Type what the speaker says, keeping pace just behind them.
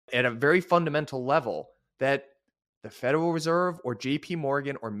at a very fundamental level that the Federal Reserve or JP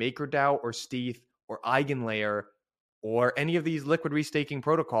Morgan or MakerDAO or Steth or Eigenlayer or any of these liquid restaking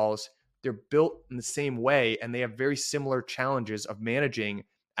protocols, they're built in the same way and they have very similar challenges of managing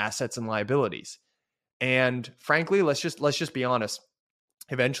assets and liabilities. And frankly, let's just be honest.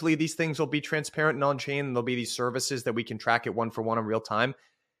 Eventually, these things will be transparent and on-chain, and there'll be these services that we can track it one for one in real time.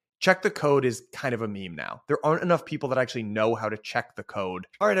 Check the code is kind of a meme now. There aren't enough people that actually know how to check the code.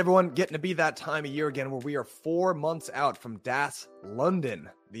 All right, everyone, getting to be that time of year again where we are 4 months out from DAS London,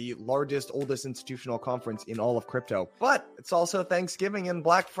 the largest, oldest institutional conference in all of crypto. But it's also Thanksgiving and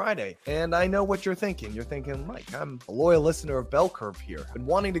Black Friday. And I know what you're thinking. You're thinking, Mike, I'm a loyal listener of Bell Curve here. Been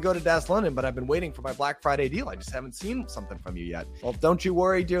wanting to go to DAS London, but I've been waiting for my Black Friday deal. I just haven't seen something from you yet. Well, don't you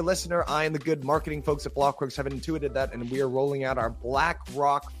worry, dear listener. I and the good marketing folks at Blockworks have intuited that, and we are rolling out our Black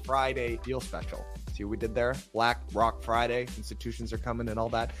Rock Friday deal special. See what we did there? Black Rock Friday. Institutions are coming and all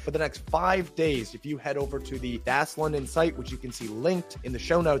that. For the next 5 days, if you head over to the DAS London site, which you can see linked in the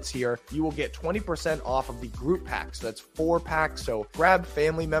show notes here, you will get 20% off of the group pack. So that's 4 packs. So grab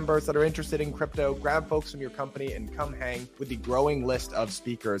family members that are interested in crypto, grab folks from your company, and come hang with the growing list of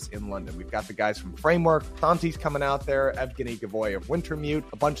speakers in London. We've got the guys from Framework, Santi's coming out there, Evgeny Gavoy of Wintermute,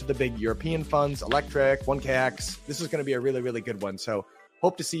 a bunch of the big European funds, Electric, 1KX. This is going to be a really, really good one. So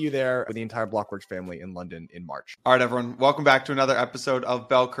hope to see you there with the entire Blockworks family in London in March. All right, everyone. Welcome back to another episode of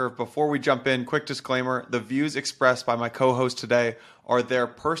Bell Curve. Before we jump in, quick disclaimer. The views expressed by my co-host today are their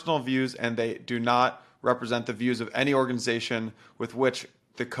personal views, and they do not represent the views of any organization with which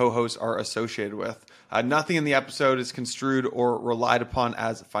the co-hosts are associated with. Nothing in the episode is construed or relied upon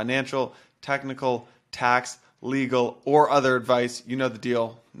as financial, technical, tax, legal, or other advice. You know the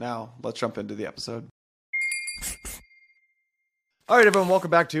deal. Now, let's jump into the episode. All right, everyone, welcome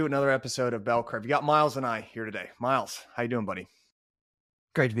back to another episode of Bell Curve. You got Miles and I here today. Miles, how you doing, buddy?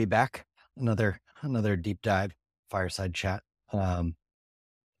 Great to be back. Another deep dive fireside chat.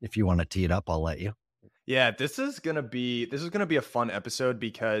 If you want to tee it up, I'll let you. Yeah, this is gonna be a fun episode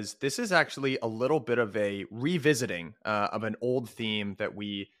because this is actually a little bit of a revisiting of an old theme that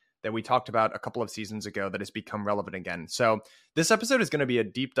we talked about a couple of seasons ago that has become relevant again. So this episode is going to be a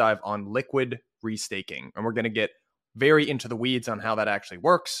deep dive on liquid restaking, and we're going to get very into the weeds on how that actually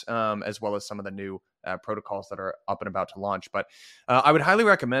works, as well as some of the new protocols that are up and about to launch. But I would highly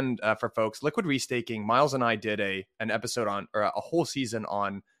recommend for folks, liquid restaking. Miles and I did an episode on, or a whole season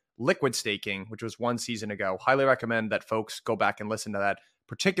on liquid staking, which was 1 season ago. Highly recommend that folks go back and listen to that,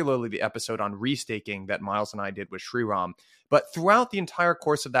 particularly the episode on restaking that Miles and I did with Shriram. But throughout the entire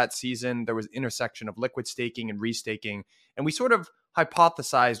course of that season, there was intersection of liquid staking and restaking, and we sort of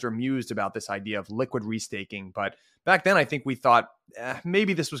hypothesized or mused about this idea of liquid restaking. But back then, I think we thought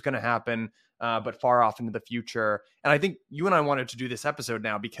maybe this was going to happen, but far off into the future. And I think you and I wanted to do this episode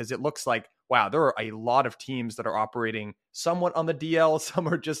now because it looks like, wow, there are a lot of teams that are operating somewhat on the DL. Some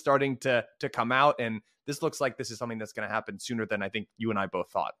are just starting to come out. And this looks like this is something that's going to happen sooner than I think you and I both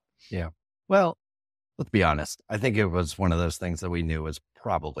thought. Yeah. Well, let's be honest. I think it was one of those things that we knew was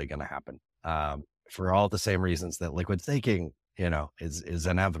probably going to happen for all the same reasons that liquid staking, is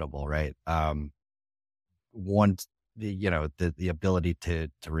inevitable, right? Once the ability to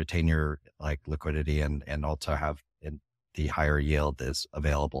retain your liquidity and also have the higher yield is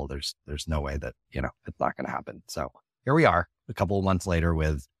available. There's no way that, it's not going to happen. So here we are a couple of months later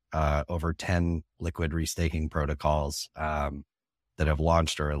with over 10 liquid restaking protocols that have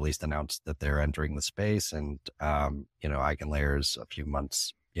launched or at least announced that they're entering the space. And, Eigenlayer's a few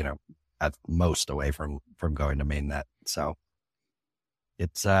months, at most away from going to mainnet. So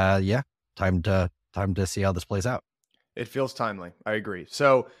it's, time to see how this plays out. It feels timely. I agree.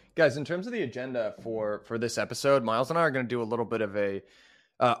 So guys, in terms of the agenda for this episode, Miles and I are going to do a little bit of a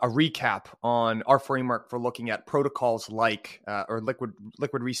recap on our framework for looking at protocols like or liquid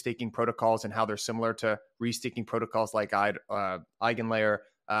restaking protocols and how they're similar to restaking protocols like Eigenlayer,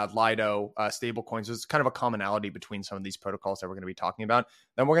 Lido, stablecoins. There's kind of a commonality between some of these protocols that we're going to be talking about.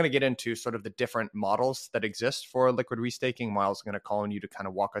 Then we're going to get into sort of the different models that exist for liquid restaking. Miles is going to call on you to kind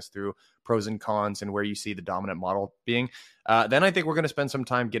of walk us through pros and cons and where you see the dominant model being. Then I think we're going to spend some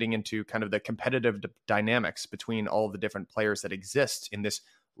time getting into kind of the competitive dynamics between all of the different players that exist in this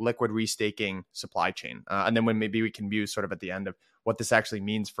liquid restaking supply chain. And then maybe we can view sort of at the end of what this actually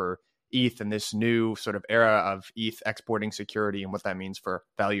means for ETH and this new sort of era of ETH exporting security and what that means for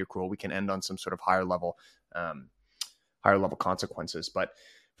value accrual. We can end on some sort of higher level consequences. But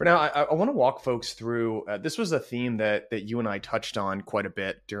for now, I want to walk folks through, this was a theme that you and I touched on quite a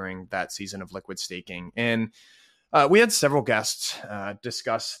bit during that season of liquid staking. And We had several guests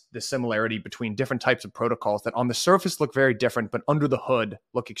discuss the similarity between different types of protocols that on the surface look very different, but under the hood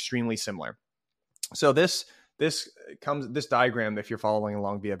look extremely similar. So this diagram, if you're following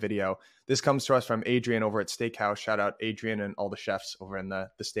along via video, this comes to us from Adrian over at Steakhouse. Shout out Adrian and all the chefs over in the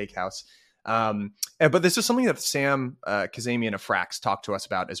Steakhouse. But this is something that Sam Kazemian of Frax talked to us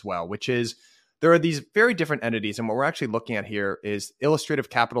about as well, which is there are these very different entities. And what we're actually looking at here is illustrative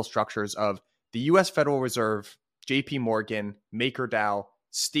capital structures of the U.S. Federal Reserve, JP Morgan, MakerDAO,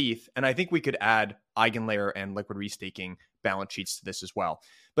 Steth, and I think we could add Eigenlayer and liquid restaking balance sheets to this as well.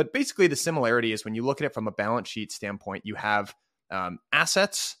 But basically the similarity is when you look at it from a balance sheet standpoint, you have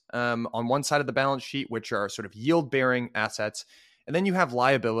assets on one side of the balance sheet, which are sort of yield-bearing assets. And then you have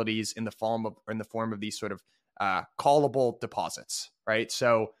liabilities in the form of these sort of callable deposits, right?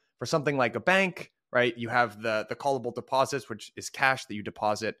 So for something like a bank, right, you have the callable deposits, which is cash that you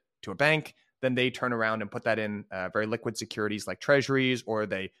deposit to a bank. Then they turn around and put that in very liquid securities like treasuries, or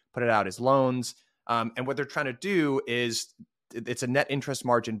they put it out as loans. And what they're trying to do is it's a net interest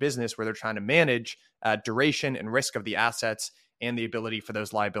margin business where they're trying to manage duration and risk of the assets and the ability for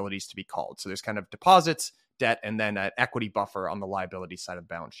those liabilities to be called. So there's kind of deposits, debt, and then an equity buffer on the liability side of the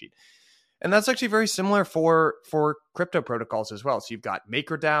balance sheet. And that's actually very similar for crypto protocols as well. So you've got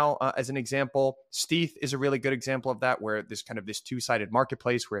MakerDAO as an example. Steth is a really good example of that, where there's kind of this two-sided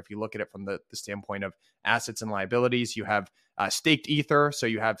marketplace where if you look at it from the standpoint of assets and liabilities, you have staked Ether. So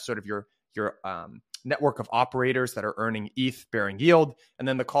you have sort of your network of operators that are earning ETH bearing yield. And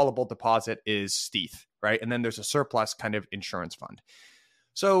then the callable deposit is Steth, right? And then there's a surplus kind of insurance fund.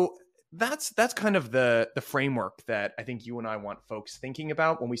 So that's kind of the framework that I think you and I want folks thinking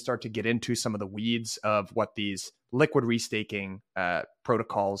about when we start to get into some of the weeds of what these liquid restaking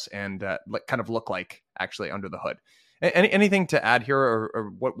protocols and kind of look like actually under the hood. Anything to add here,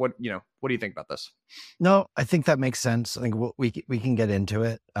 or what do you think about this? No, I think that makes sense. I think we can get into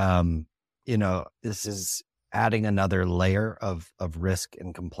it. This is adding another layer of risk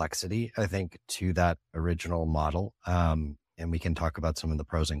and complexity, I think, to that original model. And we can talk about some of the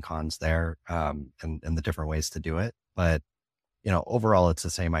pros and cons there, and the different ways to do it. But, overall, it's the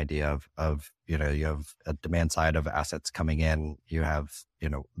same idea of you have a demand side of assets coming in. You have,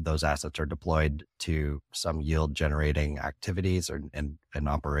 those assets are deployed to some yield generating activities and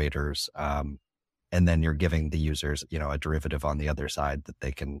operators. And then you're giving the users, a derivative on the other side that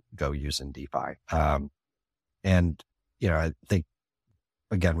they can go use in DeFi. I think,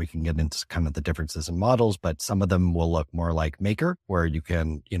 again, we can get into kind of the differences in models, but some of them will look more like Maker, where you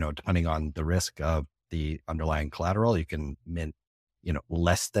can, depending on the risk of the underlying collateral, you can mint,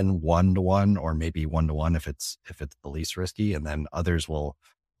 less than 1-to-1 or maybe 1-to-1 if it's the least risky. And then others will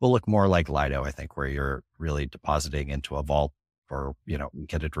look more like Lido, I think, where you're really depositing into a vault or,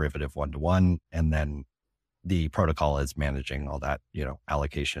 get a derivative 1-to-1. And then the protocol is managing all that,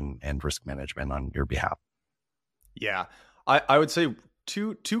 allocation and risk management on your behalf. Yeah, I would say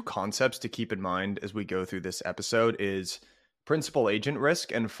two concepts to keep in mind as we go through this episode is principal agent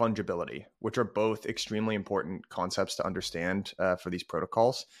risk and fungibility, which are both extremely important concepts to understand for these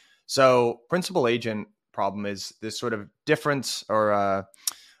protocols. So principal agent problem is this sort of difference or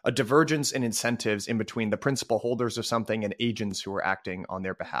a divergence in incentives in between the principal holders of something and agents who are acting on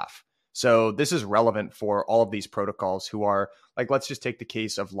their behalf. So this is relevant for all of these protocols who are like, let's just take the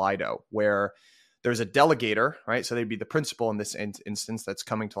case of Lido, where there's a delegator, right? So they'd be the principal in this instance that's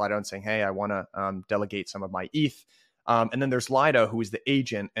coming to Lido and saying, hey, I want to delegate some of my ETH. And then there's Lido, who is the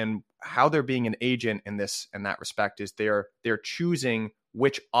agent, and how they're being an agent in that respect is they're choosing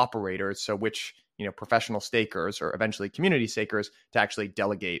which operators, so which professional stakers or eventually community stakers to actually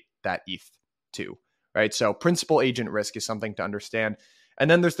delegate that ETH to, right? So principal agent risk is something to understand. And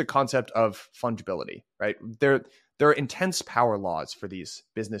then there's the concept of fungibility, right? There are intense power laws for these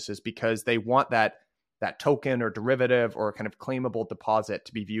businesses because they want that token or derivative or kind of claimable deposit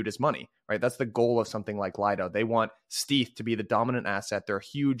to be viewed as money, right? That's the goal of something like Lido. They want Steth to be the dominant asset. There are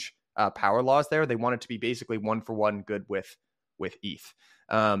huge power laws there. They want it to be basically 1-for-1 good with ETH.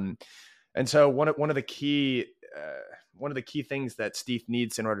 And so one of the key things that Steth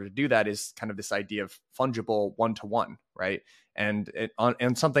needs in order to do that is kind of this idea of fungible 1-to-1, right? And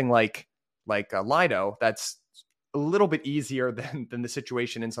something like Lido, that's a little bit easier than the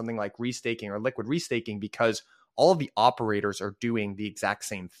situation in something like restaking or liquid restaking, because all of the operators are doing the exact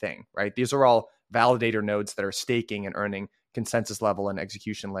same thing, right? These are all validator nodes that are staking and earning consensus level and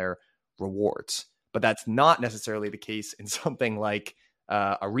execution layer rewards. But that's not necessarily the case in something like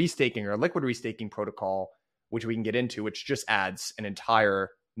a restaking or a liquid restaking protocol, which we can get into, which just adds an entire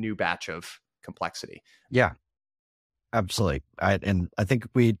new batch of complexity. Yeah. Absolutely. And I think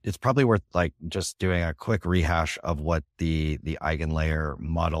it's probably worth like just doing a quick rehash of what the eigenlayer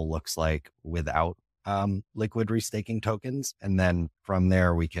model looks like without liquid restaking tokens. And then from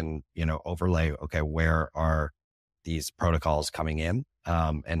there we can, overlay, okay, where are these protocols coming in?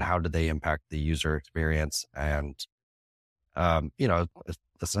 And how do they impact the user experience and,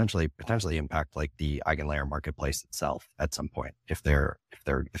 essentially potentially impact like the eigenlayer marketplace itself at some point if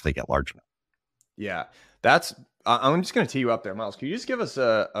they get large enough. Yeah, I'm just going to tee you up there, Miles. Can you just give us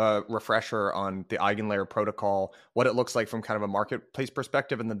a refresher on the Eigenlayer protocol, what it looks like from kind of a marketplace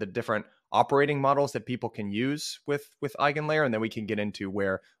perspective, and then the different operating models that people can use with Eigenlayer, and then we can get into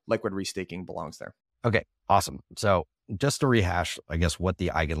where liquid restaking belongs there. Okay, awesome. So just to rehash, I guess, what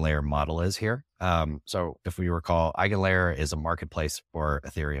the Eigenlayer model is here. So if we recall, Eigenlayer is a marketplace for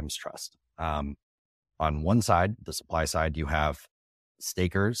Ethereum's trust. On one side, the supply side, you have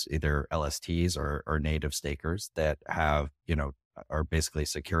stakers, either LSTs or native stakers that are basically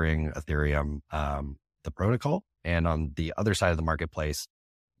securing Ethereum, the protocol. And on the other side of the marketplace,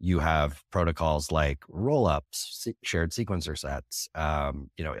 you have protocols like rollups, shared sequencer sets,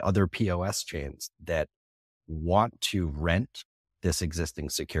 other POS chains that want to rent this existing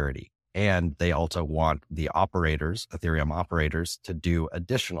security. And they also want the operators, Ethereum operators, to do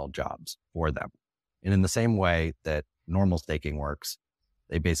additional jobs for them. And in the same way that normal staking works,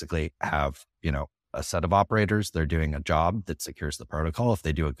 they basically have, a set of operators. They're doing a job that secures the protocol. If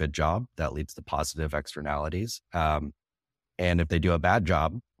they do a good job, that leads to positive externalities. And if they do a bad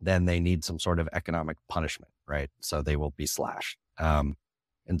job, then they need some sort of economic punishment, right? So they will be slashed. And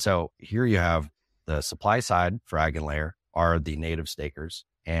so here you have the supply side for Eigenlayer are the native stakers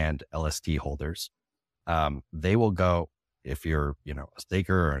and LST holders. They will go, if you're, a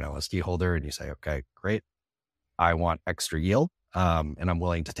staker or an LST holder and you say, okay, great, I want extra yield. And I'm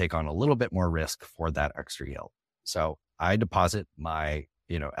willing to take on a little bit more risk for that extra yield. So I deposit my,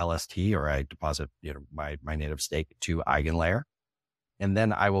 LST, or I deposit, my native stake to Eigenlayer. And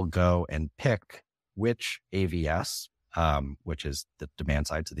then I will go and pick which AVS, which is the demand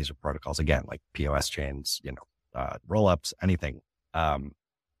side. So these are protocols, again, like POS chains, rollups, anything.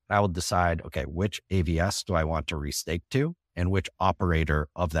 I will decide, okay, which AVS do I want to restake to, and which operator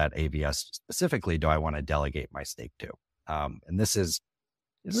of that AVS specifically do I want to delegate my stake to? And this is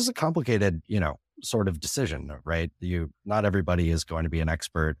a complicated, sort of decision, right? Not everybody is going to be an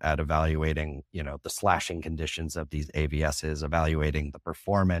expert at evaluating, the slashing conditions of these AVSs, evaluating the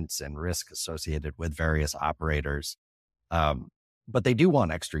performance and risk associated with various operators. But they do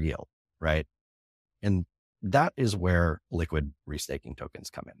want extra yield, right? And that is where liquid restaking tokens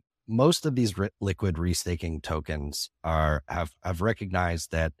come in. Most of these liquid restaking tokens have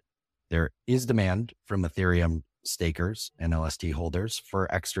recognized that there is demand from Ethereum stakers and LST holders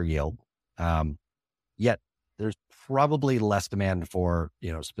for extra yield. Yet there's probably less demand for,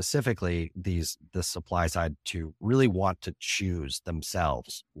 specifically the supply side to really want to choose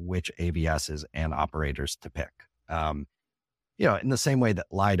themselves which AVSs and operators to pick. In the same way that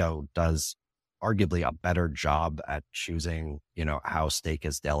Lido does arguably a better job at choosing, how stake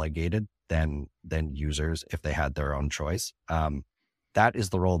is delegated than users if they had their own choice. That is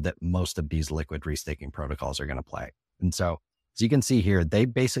the role that most of these liquid restaking protocols are going to play. And so, as you can see here, they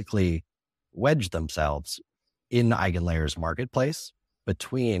basically wedge themselves in Eigenlayer's marketplace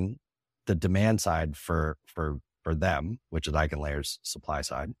between the demand side for them, which is Eigenlayer's supply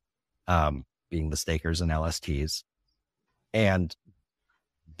side, being the stakers and LSTs, and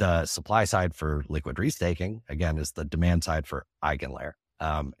the supply side for liquid restaking, again, is the demand side for Eigenlayer.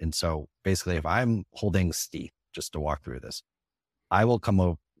 And so basically, if I'm holding stETH, just to walk through this, I will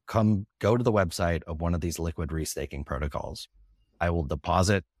go to the website of one of these liquid restaking protocols. I will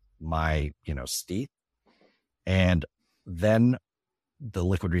deposit my, stETH, and then the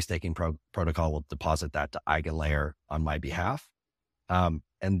liquid restaking protocol will deposit that to Eigenlayer on my behalf. And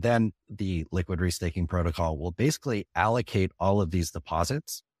then the liquid restaking protocol will basically allocate all of these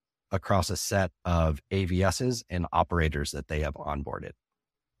deposits across a set of AVSs and operators that they have onboarded.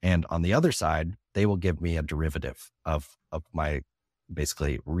 And on the other side, they will give me a derivative of my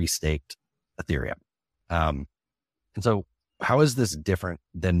basically restaked Ethereum. And so how is this different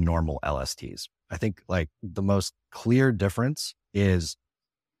than normal LSTs? I think like the most clear difference is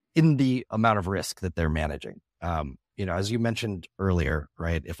in the amount of risk that they're managing. As you mentioned earlier,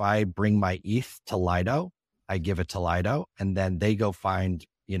 right? If I bring my ETH to Lido, I give it to Lido, and then they go find,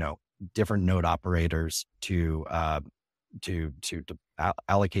 different node operators to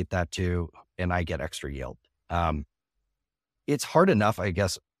allocate that to, and I get extra yield. It's hard enough, I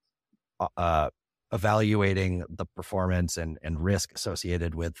guess, evaluating the performance and risk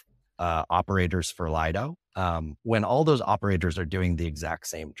associated with operators for Lido when all those operators are doing the exact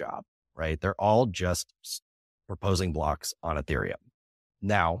same job, right? They're all just proposing blocks on Ethereum.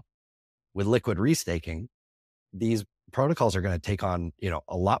 Now, with liquid restaking, these protocols are going to take on,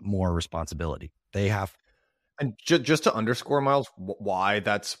 a lot more responsibility. They have. And just to underscore, Miles, why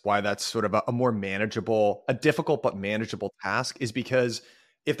that's sort of a more manageable, a difficult but manageable task is because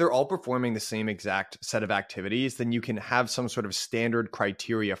if they're all performing the same exact set of activities, then you can have some sort of standard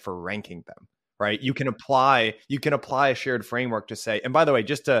criteria for ranking them, right? You can apply a shared framework to say, and by the way,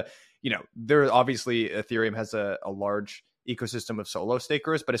 just to, there obviously Ethereum has a large ecosystem of solo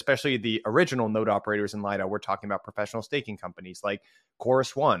stakers, but especially the original node operators in Lido, we're talking about professional staking companies like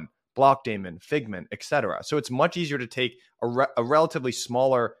Chorus One, Blockdaemon, Figment, etc. So it's much easier to take a relatively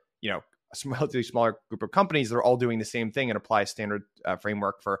smaller, a relatively smaller group of companies that are all doing the same thing and apply a standard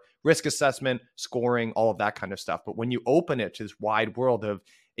framework for risk assessment, scoring, all of that kind of stuff. But when you open it to this wide world of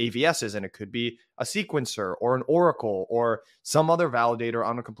AVSs, and it could be a sequencer or an oracle or some other validator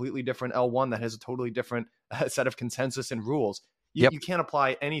on a completely different L1 that has a totally different set of consensus and rules, you can't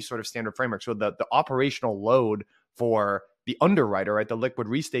apply any sort of standard framework. So the operational load for the underwriter, right, the liquid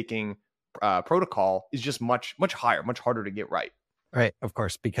restaking protocol is just much higher, much harder to get right. Right, of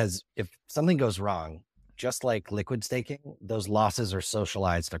course, because if something goes wrong, just like liquid staking, those losses are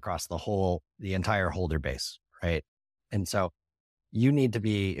socialized across the entire holder base, right? And so you need to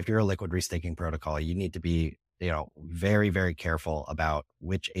be, if you're a liquid restaking protocol, you need to be, very, very careful about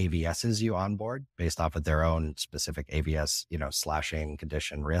which AVSs you onboard based off of their own specific AVS, slashing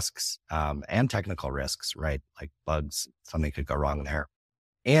condition risks, and technical risks, right? Like bugs, something could go wrong there.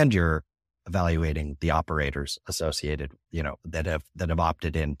 And you're evaluating the operators associated, that have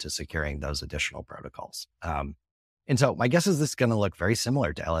opted into securing those additional protocols. And so my guess is this is going to look very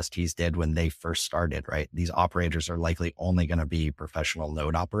similar to LSTs did when they first started, right? These operators are likely only going to be professional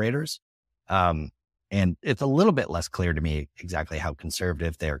node operators. And it's a little bit less clear to me exactly how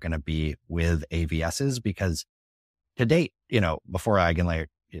conservative they're going to be with AVSs, because to date, before Eigenlayer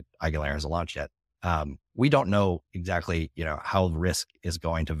hasn't launched yet, we don't know exactly, how risk is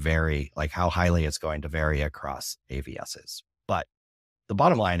going to vary, like how highly it's going to vary across AVSs. But the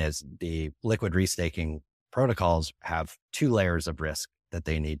bottom line is the liquid restaking protocols have 2 layers of risk that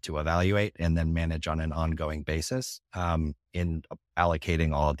they need to evaluate and then manage on an ongoing basis, in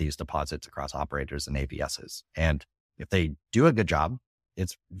allocating all of these deposits across operators and AVSs. And if they do a good job,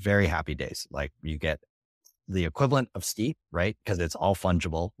 it's very happy days. Like you get the equivalent of steep, right? Because it's all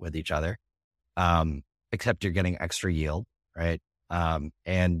fungible with each other. Except you're getting extra yield, right?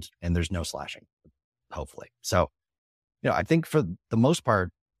 And there's no slashing, hopefully. So, I think for the most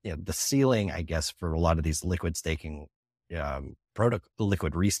part, the ceiling, I guess, for a lot of these liquid staking,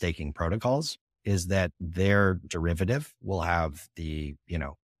 liquid restaking protocols is that their derivative will have the,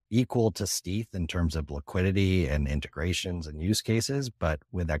 equal to Steth in terms of liquidity and integrations and use cases, but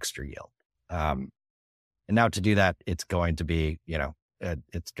with extra yield. And now to do that, it's going to be,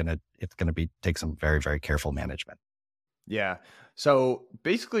 it's going to be take some very, very careful management. Yeah. So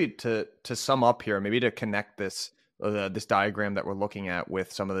basically to sum up here, maybe to connect this diagram that we're looking at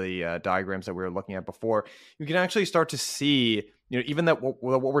with some of the diagrams that we were looking at before, you can actually start to see, even that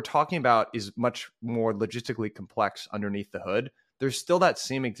what we're talking about is much more logistically complex underneath the hood. There's still that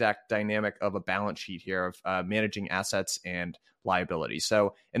same exact dynamic of a balance sheet here of managing assets and liabilities.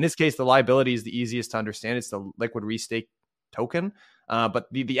 So in this case, the liability is the easiest to understand. It's the liquid restake token. But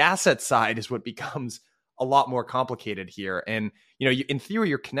the asset side is what becomes a lot more complicated here. And, in theory,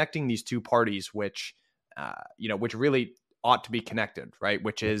 you're connecting these two parties, which really ought to be connected, right?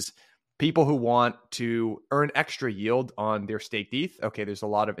 Which is people who want to earn extra yield on their staked ETH. Okay, there's a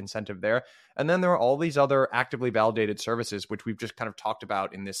lot of incentive there. And then there are all these other actively validated services, which we've just kind of talked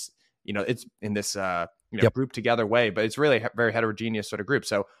about in this, it's in this, group together way, but it's really a very heterogeneous sort of group.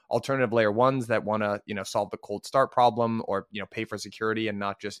 So alternative layer ones that want to, solve the cold start problem or, pay for security and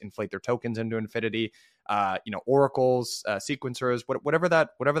not just inflate their tokens into infinity, oracles, sequencers, whatever that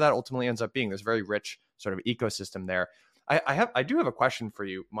ultimately ends up being. There's a very rich sort of ecosystem there. I do have a question for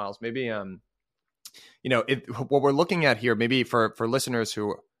you, Miles. Maybe, what we're looking at here, maybe for listeners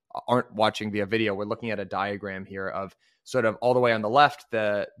who aren't watching via video, we're looking at a diagram here of sort of all the way on the left,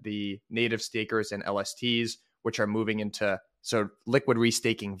 the native stakers and LSTs, which are moving into sort of liquid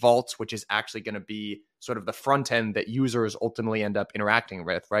restaking vaults, which is actually going to be sort of the front end that users ultimately end up interacting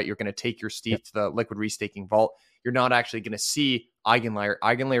with, right? You're going to take your Steth to the liquid restaking vault. You're not actually going to see Eigenlayer.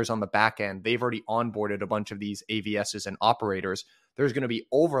 Eigenlayer's on the back end. They've already onboarded a bunch of these AVSs and operators. There's going to be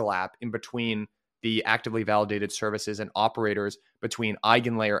overlap in between the actively validated services and operators between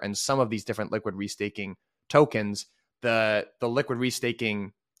Eigenlayer and some of these different liquid restaking tokens. The liquid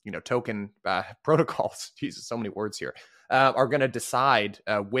restaking token protocols, Jesus, so many words here, are going to decide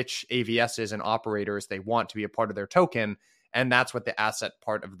which AVSs and operators they want to be a part of their token. And that's what the asset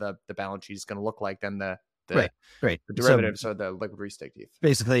part of the balance sheet is going to look like. Then the Right. the So derivatives are the liquid restake ETH.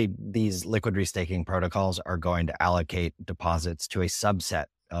 basically, these liquid restaking protocols are going to allocate deposits to a subset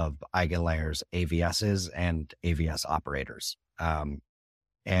of eigenlayers, AVSs, and AVS operators.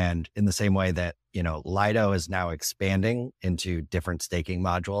 And in the same way that, Lido is now expanding into different staking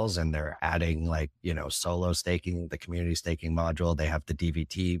modules, and they're adding solo staking, the community staking module, they have the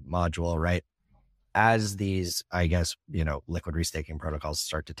DVT module, right? As these, I guess, liquid restaking protocols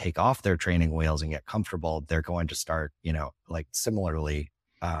start to take off their training wheels and get comfortable, they're going to start, similarly,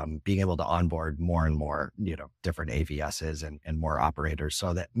 being able to onboard more and more, different AVSs and more operators,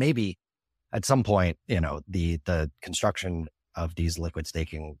 so that maybe at some point, the construction of these liquid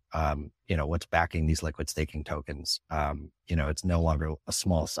staking, what's backing these liquid staking tokens, it's no longer a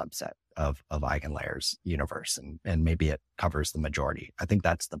small subset of eigenlayers universe, and maybe it covers the majority. I think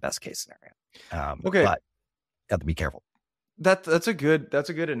that's the best case scenario. Okay. But got to be careful. That's a good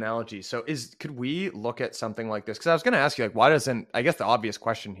analogy. So could we look at something like this? Because I was going to ask you, why doesn't, I guess the obvious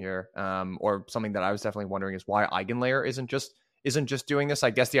question here, or something that I was definitely wondering, is why Eigenlayer isn't just doing this. I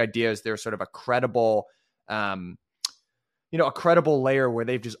guess the idea is there's sort of a credible layer where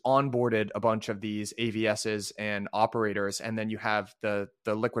they've just onboarded a bunch of these AVSs and operators, and then you have the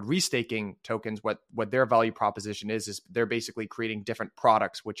liquid restaking tokens. What their value proposition is they're basically creating different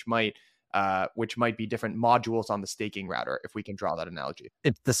products, which might be different modules on the staking router, if we can draw that analogy.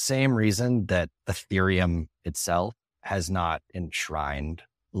 It's the same reason that Ethereum itself has not enshrined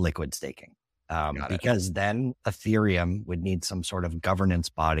liquid staking. Because then Ethereum would need some sort of governance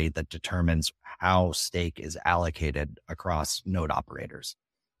body that determines how stake is allocated across node operators.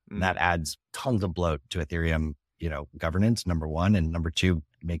 That adds tons of bloat to Ethereum, governance, number one. And number two,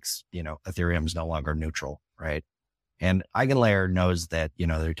 makes, Ethereum's no longer neutral, right? And Eigenlayer knows that,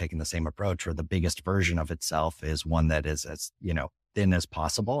 they're taking the same approach, where the biggest version of itself is one that is as, thin as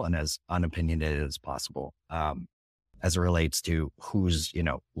possible and as unopinionated as possible. As it relates to who's,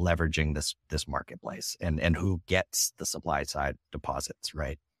 leveraging this marketplace and who gets the supply side deposits,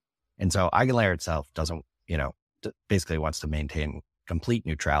 right? And so Eigenlayer itself doesn't, basically wants to maintain complete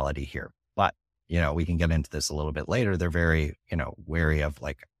neutrality here. But, we can get into this a little bit later. They're very, wary of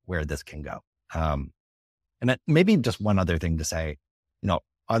where this can go. And maybe just one other thing to say,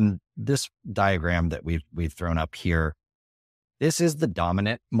 on this diagram that we've thrown up here, this is the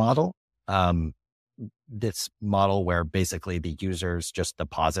dominant model. This model where basically the users just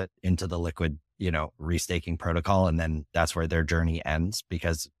deposit into the liquid, restaking protocol, and then that's where their journey ends,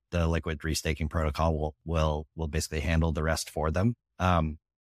 because the liquid restaking protocol will basically handle the rest for them. And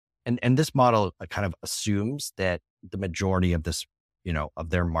this model kind of assumes that the majority of this, of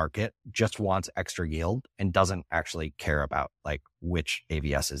their market just wants extra yield and doesn't actually care about which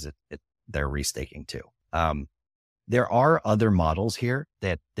AVSs they're restaking to. There are other models here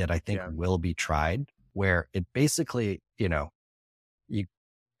that I think will be tried, where it basically,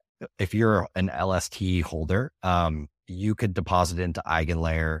 if you're an LST holder, you could deposit into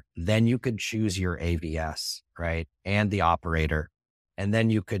Eigenlayer, then you could choose your AVS, right? And the operator, and then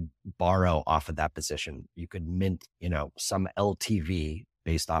you could borrow off of that position. You could mint, some LTV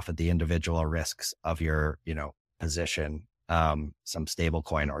based off of the individual risks of your, position, some stable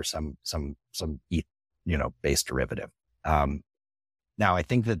coin or some ETH, based derivative. Now I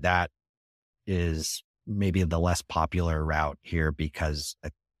think that is maybe the less popular route here, because I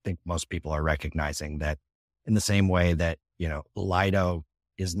think most people are recognizing that in the same way that, Lido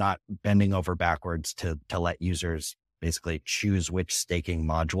is not bending over backwards to let users basically choose which staking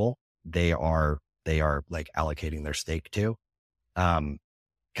module they are allocating their stake to,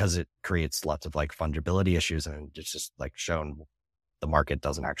 because it creates lots of fungibility issues, and it's just shown the market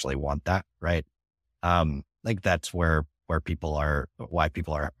doesn't actually want that, right? That's why people are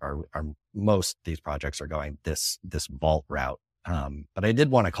most these projects are going this vault route. But I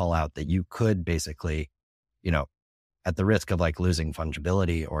did want to call out that you could basically, at the risk of losing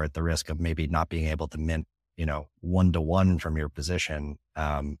fungibility, or at the risk of maybe not being able to mint, 1-to-1 from your position,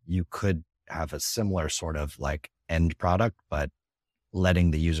 you could have a similar sort of end product, but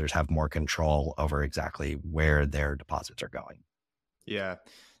letting the users have more control over exactly where their deposits are going. Yeah,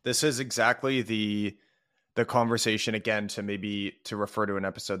 this is exactly the conversation, again, to refer to an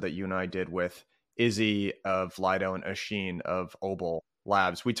episode that you and I did with Izzy of Lido and Ashin of Obel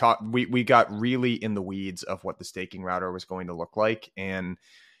Labs. We got really in the weeds of what the staking router was going to look like. And,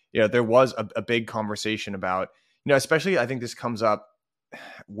 there was a big conversation about, especially I think this comes up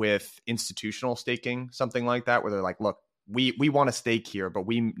with institutional staking, something like that, where they're like, look, we want to stake here, but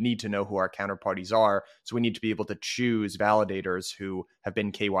we need to know who our counterparties are. So we need to be able to choose validators who have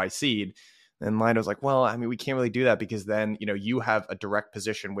been KYC'd. And Lido's like, well, I mean, we can't really do that because then, you have a direct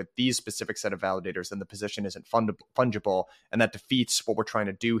position with these specific set of validators and the position isn't fungible. And that defeats what we're trying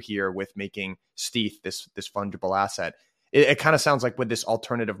to do here with making stETH this fungible asset. It kind of sounds like with this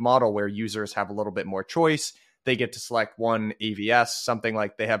alternative model where users have a little bit more choice, they get to select one AVS, something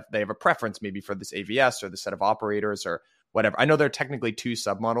like they have a preference maybe for this AVS or the set of operators or whatever. I know there are technically two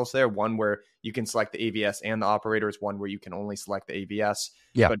submodels there, one where you can select the AVS and the operators, one where you can only select the AVS.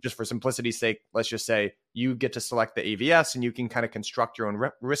 Yeah. But just for simplicity's sake, let's just say you get to select the AVS and you can kind of construct your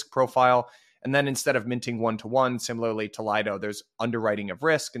own risk profile. And then instead of minting one-to-one, similarly to Lido, there's underwriting of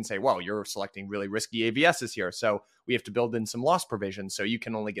risk and say, well, you're selecting really risky AVSs here. So we have to build in some loss provisions. So you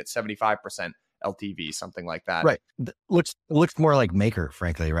can only get 75% LTV, something like that. Right. Looks more like Maker,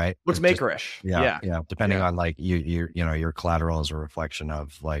 frankly, right? Looks makerish. Yeah. Depending on like your collateral is a reflection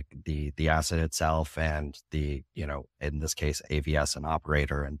of like the asset itself and the, in this case, AVS and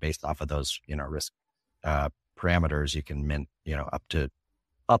operator. And based off of those, risk parameters, you can mint,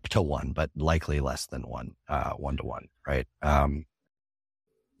 up to one, but likely less than one to one. Right.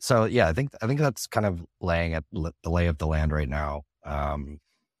 So yeah, I think that's kind of laying at the lay of the land right now.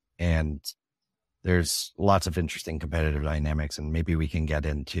 And there's lots of interesting competitive dynamics, and maybe we can get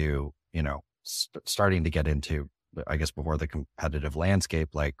into, starting to get into, I guess, before the competitive landscape,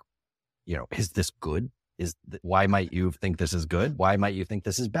 like, is this good? Why might you think this is good? Why might you think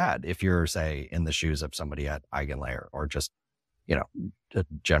this is bad? If you're, say, in the shoes of somebody at EigenLayer or just, a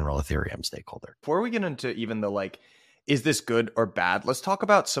general Ethereum stakeholder. Before we get into even the like, is this good or bad? Let's talk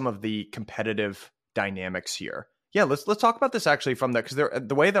about some of the competitive dynamics here. Yeah, let's talk about this actually from because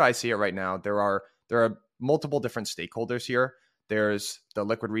the way that I see it right now, there are multiple different stakeholders here. There's the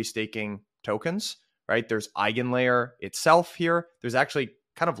liquid restaking tokens, right? There's EigenLayer itself here. There's actually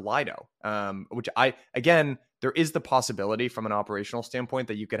kind of Lido, which there is the possibility from an operational standpoint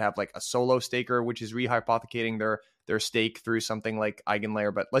that you could have like a solo staker, which is rehypothecating their stake through something like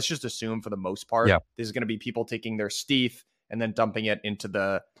EigenLayer. But let's just assume for the most part, this is going to be people taking their stETH and then dumping it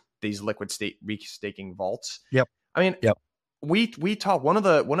into these liquid state restaking vaults. Yep. I mean, we talk one of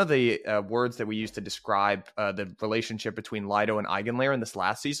the words that we used to describe the relationship between Lido and EigenLayer in this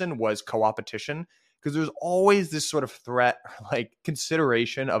last season was co-opetition, because there's always this sort of threat, like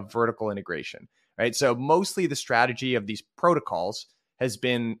consideration of vertical integration, right? So mostly the strategy of these protocols has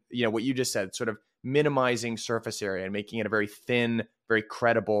been, what you just said, sort of minimizing surface area and making it a very thin, very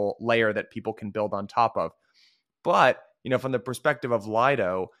credible layer that people can build on top of. But, from the perspective of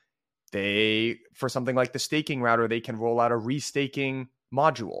Lido, for something like the staking router, they can roll out a restaking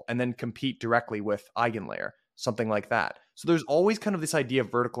module and then compete directly with EigenLayer, something like that. So there's always kind of this idea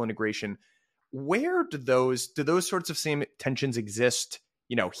of vertical integration. Where do those sorts of same tensions exist,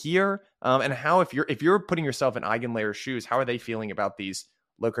 here? And how, if you're putting yourself in EigenLayer's shoes, how are they feeling about these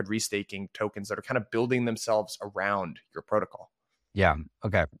liquid restaking tokens that are kind of building themselves around your protocol? Yeah.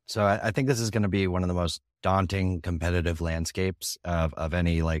 Okay. So I think this is going to be one of the most daunting competitive landscapes of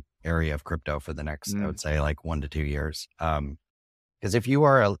any like area of crypto for the next, I would say, like 1 to 2 years. Because if you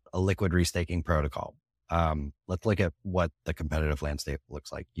are a liquid restaking protocol, let's look at what the competitive landscape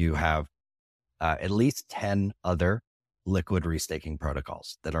looks like. You have at least 10 other liquid restaking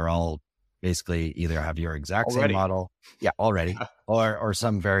protocols that are all basically either have your exact same model, already, or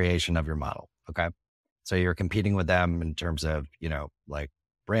some variation of your model. Okay. So you're competing with them in terms of, like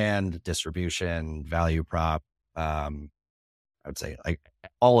brand, distribution, value prop. I would say like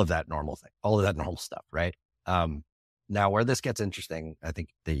all of that normal stuff. Right. Now where this gets interesting, I think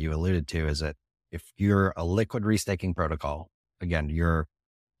that you alluded to, is that if you're a liquid restaking protocol, again, your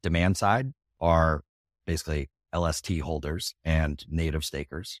demand side are basically LST holders and native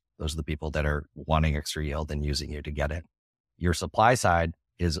stakers. Those are the people that are wanting extra yield and using you to get it. Your supply side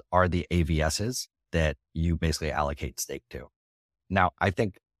are the AVSs that you basically allocate stake to. Now, I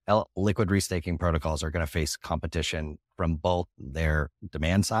think liquid restaking protocols are going to face competition from both their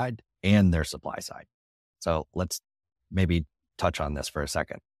demand side and their supply side. So let's maybe touch on this for a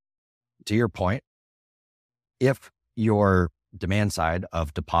second. To your point, if your demand side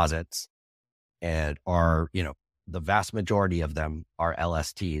of deposits are, the vast majority of them are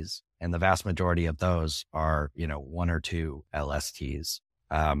LSTs, and the vast majority of those are, 1 or 2 LSTs.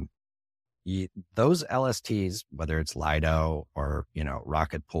 Those LSTs, whether it's Lido or,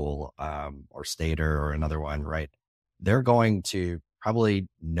 Rocket Pool, or Stater or another one, right? They're going to probably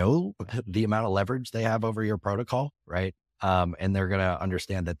know the amount of leverage they have over your protocol, right? And they're going to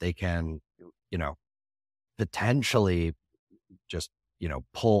understand that they can, potentially just,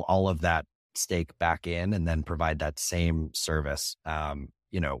 pull all of that stake back in and then provide that same service,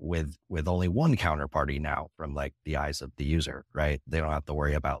 with only one counterparty now from like the eyes of the user, right? They don't have to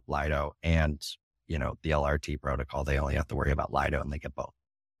worry about Lido and, the LRT protocol. They only have to worry about Lido and they get both.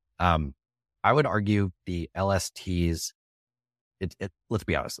 I would argue the LSTs, let's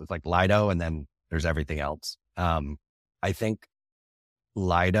be honest, it's like Lido and then there's everything else. I think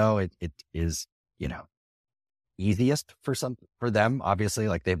Lido, it is, easiest for them. Obviously,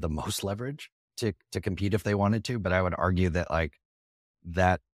 like they have the most leverage to compete if they wanted to, but I would argue that like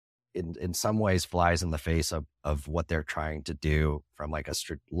that in some ways flies in the face of what they're trying to do from like a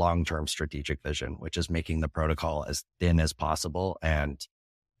long-term strategic vision, which is making the protocol as thin as possible and,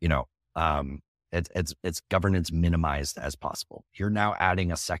 it's governance minimized as possible. You're now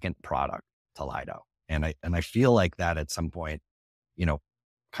adding a second product to Lido. And I feel like that at some point,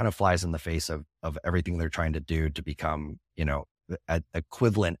 kind of flies in the face of everything they're trying to do to become,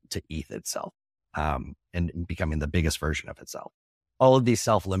 equivalent to ETH itself, and becoming the biggest version of itself. All of these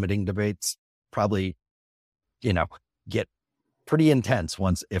self-limiting debates probably, get pretty intense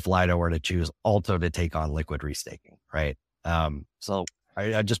if Lido were to choose also to take on liquid restaking, right? So I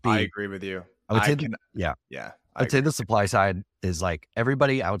agree with you. I would say, Yeah. I'd say the supply side is like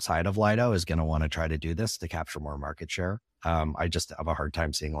everybody outside of Lido is going to want to try to do this to capture more market share. I just have a hard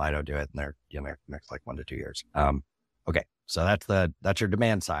time seeing Lido do it in their next like 1 to 2 years. Okay. So that's your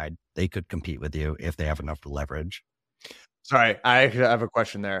demand side. They could compete with you if they have enough leverage. Sorry, I have a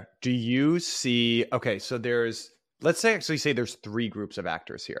question there. Do you see, okay, so let's say there's 3 groups of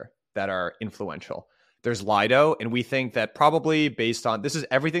actors here that are influential. There's Lido, and we think that probably based on, this is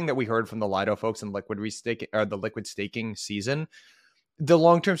everything that we heard from the Lido folks in liquid restaking or the liquid staking season. The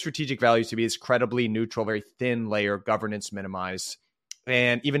long-term strategic value to be is credibly neutral, very thin layer, governance minimized.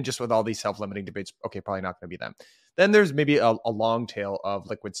 And even just with all these self-limiting debates, okay, probably not going to be them. Then there's maybe a long tail of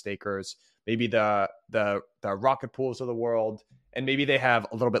liquid stakers, maybe the rocket pools of the world, and maybe they have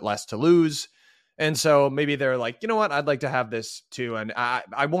a little bit less to lose. And so maybe they're like, you know what, I'd like to have this too. And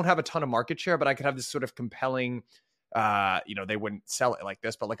I won't have a ton of market share, but I could have this sort of compelling, they wouldn't sell it like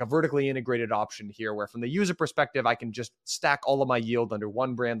this, but like a vertically integrated option here where from the user perspective, I can just stack all of my yield under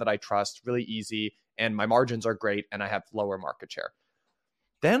one brand that I trust, really easy, and my margins are great, and I have lower market share.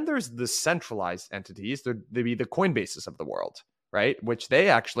 Then there's the centralized entities. They'd be the Coinbases of the world, right? Which they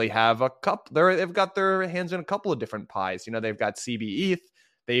actually have a couple. They've got their hands in a couple of different pies. They've got CB ETH.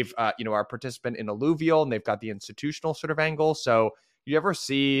 They've, are a participant in Alluvial, and they've got the institutional sort of angle. So you ever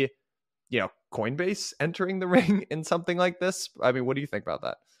see, Coinbase entering the ring in something like this? I mean, what do you think about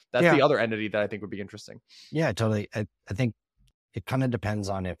that? That's the other entity that I think would be interesting. Yeah, totally. I think it kind of depends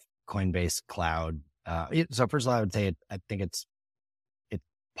on if Coinbase Cloud. So first of all, I would say I think it's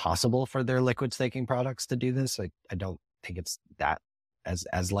possible for their liquid staking products to do this. I don't think it's that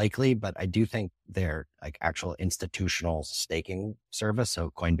as likely, but I do think their like actual institutional staking service, so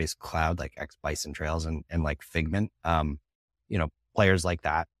Coinbase Cloud, like X Bison Trails and like Figment, players like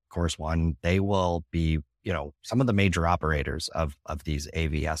that, Course One, they will be, some of the major operators of these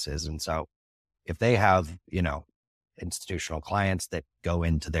AVSs. And so if they have, institutional clients that go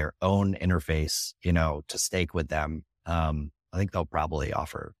into their own interface, to stake with them, I think they'll probably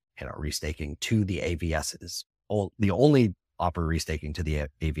offer, restaking to the AVSs. The only offer restaking to the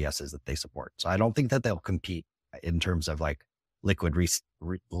AVSs that they support. So I don't think that they'll compete in terms of like liquid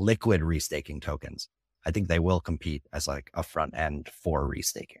restaking tokens. I think they will compete as like a front end for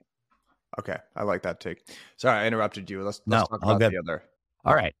restaking. Okay. I like that take. Sorry, I interrupted you. Let's talk about the other.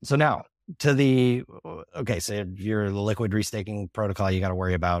 All right. So now so you're the liquid restaking protocol, you got to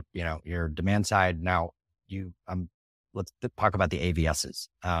worry about, your demand side. Now let's talk about the AVSs.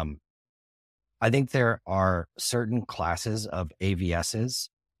 I think there are certain classes of AVSs,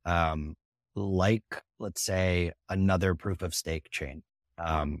 like let's say another proof of stake chain,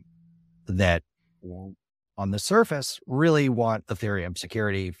 that on the surface really want Ethereum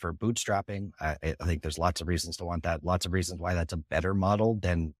security for bootstrapping. I think there's lots of reasons to want that. Lots of reasons why that's a better model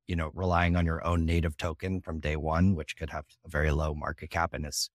than, relying on your own native token from day one, which could have a very low market cap and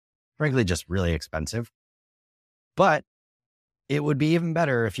is frankly just really expensive. But it would be even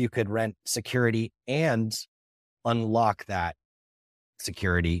better if you could rent security and unlock that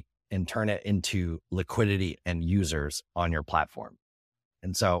security and turn it into liquidity and users on your platform.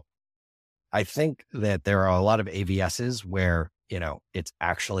 And so I think that there are a lot of AVSs where, it's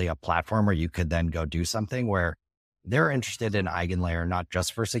actually a platform where you could then go do something where they're interested in EigenLayer, not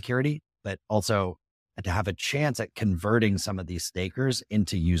just for security, but also to have a chance at converting some of these stakers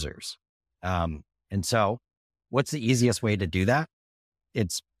into users. And so what's the easiest way to do that?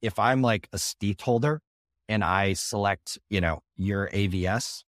 It's if I'm like a stETH holder and I select, your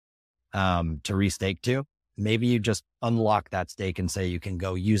AVS, to restake to. Maybe you just unlock that stake and say you can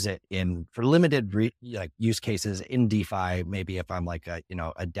go use it for limited like use cases in DeFi. Maybe if I'm like a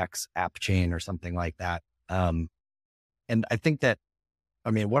DEX app chain or something like that. And I think that,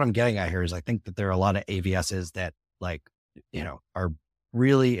 what I'm getting at here is I think that there are a lot of AVSs that are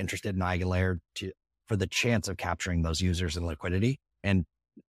really interested in EigenLayer for the chance of capturing those users and liquidity. And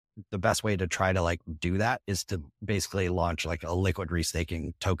the best way to try to do that is to basically launch like a liquid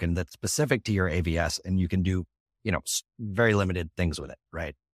restaking token that's specific to your AVS, and you can do, very limited things with it.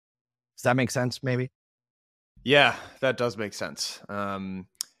 Right. Does that make sense? Maybe. Yeah, that does make sense.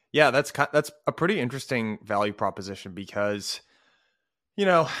 Yeah, that's a pretty interesting value proposition because,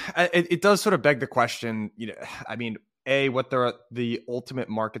 it does sort of beg the question, what the ultimate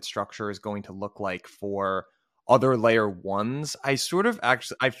market structure is going to look like for other layer ones. I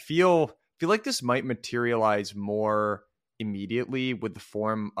feel like this might materialize more immediately with the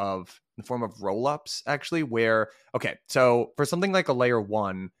form of roll-ups, actually, where, okay, so for something like a layer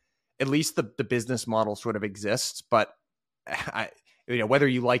one, at least the business model sort of exists, but whether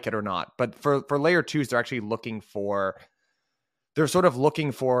you like it or not. But for layer twos, they're sort of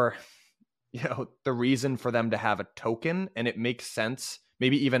looking for the reason for them to have a token, and it makes sense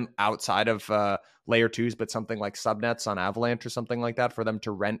maybe even outside of layer twos, but something like subnets on Avalanche or something like that, for them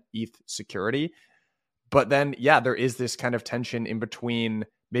to rent ETH security. But then, there is this kind of tension in between.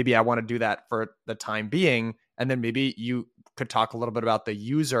 Maybe I want to do that for the time being, and then maybe you could talk a little bit about the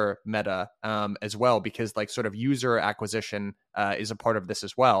user meta as well, because sort of user acquisition is a part of this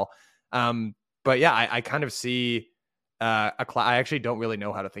as well. But yeah, I kind of see I actually don't really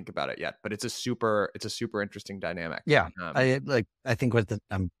know how to think about it yet, but it's a super interesting dynamic. Yeah. I think what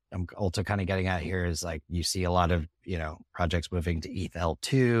I'm also kind of getting at here is you see a lot of, projects moving to ETH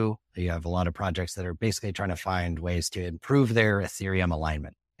L2. You have a lot of projects that are basically trying to find ways to improve their Ethereum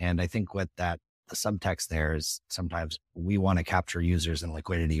alignment. And I think the subtext there is sometimes we want to capture users and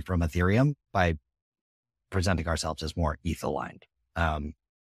liquidity from Ethereum by presenting ourselves as more ETH aligned.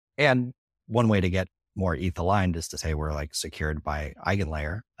 And one way to get more ETH aligned is to say we're secured by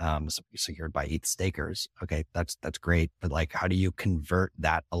EigenLayer, secured by ETH stakers. Okay, that's great. But how do you convert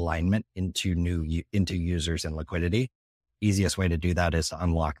that alignment into users and liquidity? Easiest way to do that is to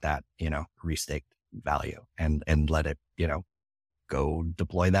unlock that, restaked value and let it, go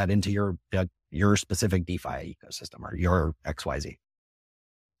deploy that into your specific DeFi ecosystem or your XYZ.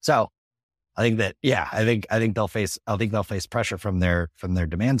 So I think that, I think they'll face pressure from their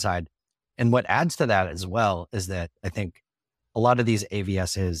demand side. And what adds to that as well is that I think a lot of these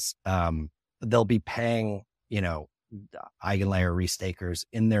AVSs, they'll be paying, EigenLayer restakers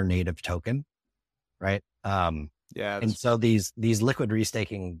in their native token, right? And so these liquid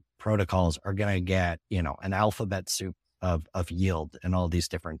restaking protocols are going to get, an alphabet soup of yield and all these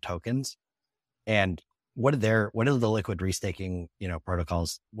different tokens. And what do the liquid restaking,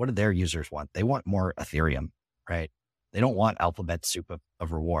 protocols, what do their users want? They want more Ethereum, right? They don't want alphabet soup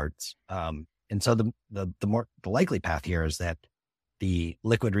of rewards. And so the likely path here is that the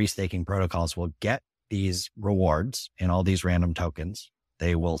liquid restaking protocols will get these rewards and all these random tokens.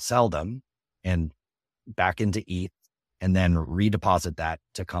 They will sell them and back into ETH and then redeposit that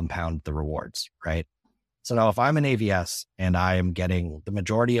to compound the rewards, right? So now if I'm an AVS and I am getting the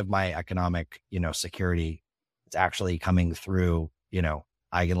majority of my economic, security, it's actually coming through,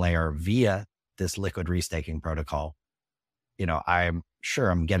 EigenLayer via this liquid restaking protocol. I'm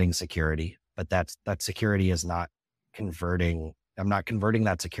sure I'm getting security, but that security is not converting. I'm not converting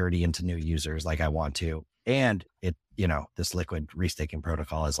that security into new users like I want to. And it, this liquid restaking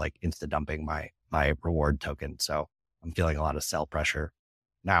protocol is insta dumping my reward token. So I'm feeling a lot of sell pressure.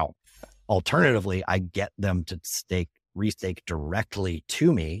 Now, alternatively, I get them to restake directly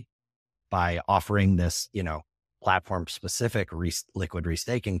to me by offering this, platform specific liquid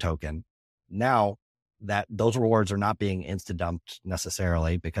restaking token. Now that those rewards are not being insta dumped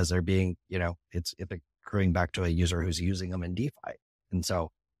necessarily because they're being, it's accruing back to a user who's using them in DeFi. And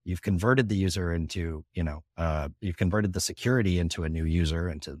so you've converted the user into, you've converted the security into a new user,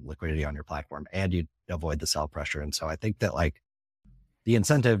 into liquidity on your platform, and you avoid the sell pressure. And so I think that the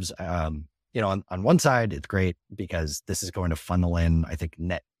incentives, on one side, it's great because this is going to funnel in, I think,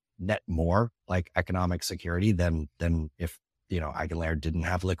 net more economic security than if, EigenLayer didn't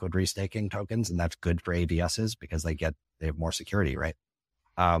have liquid restaking tokens, and that's good for AVSs because they have more security, right?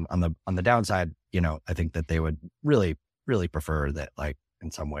 On the downside, I think that they would really, really prefer that,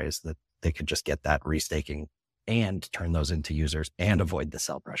 in some ways, that they could just get that restaking and turn those into users and avoid the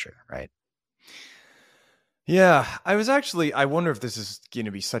sell pressure, right? Yeah, I wonder if this is going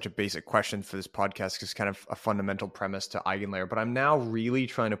to be such a basic question for this podcast because it's kind of a fundamental premise to Eigenlayer, but I'm now really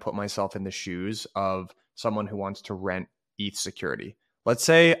trying to put myself in the shoes of someone who wants to rent ETH security. Let's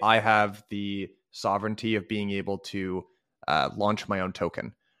say I have the sovereignty of being able to launch my own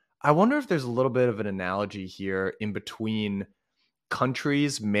token. I wonder if there's a little bit of an analogy here in between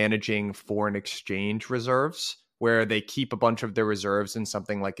countries managing foreign exchange reserves where they keep a bunch of their reserves in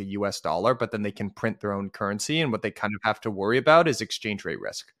something like a US dollar, but then they can print their own currency. And what they kind of have to worry about is exchange rate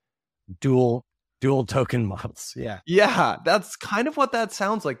risk. Dual token models. Yeah. Yeah, that's kind of what that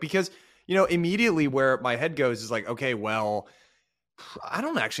sounds like because, immediately where my head goes is like, okay, well, I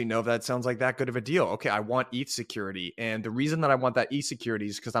don't actually know if that sounds like that good of a deal. Okay, I want ETH security. And the reason that I want that ETH security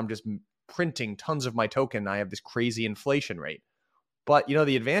is because I'm just printing tons of my token. I have this crazy inflation rate. But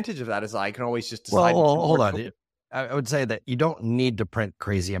the advantage of that is I can always just decide. Well, hold on. I would say that you don't need to print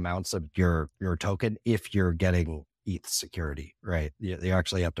crazy amounts of your token if you're getting ETH security, right? You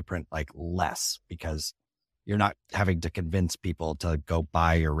actually have to print like less because you're not having to convince people to go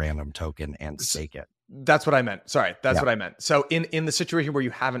buy your random token and stake it. That's what I meant. Sorry, that's what I meant. So in the situation where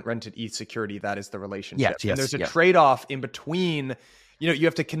you haven't rented ETH security, that is the relationship. Yes, and there's a trade-off in between. You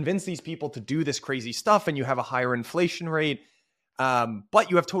have to convince these people to do this crazy stuff, and you have a higher inflation rate. But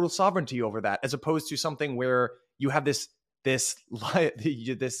you have total sovereignty over that, as opposed to something where you have this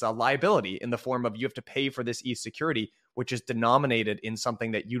liability in the form of you have to pay for this ETH security, which is denominated in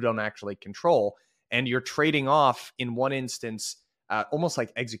something that you don't actually control, and you're trading off in one instance, almost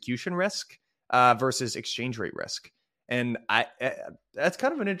like execution risk versus exchange rate risk. And that's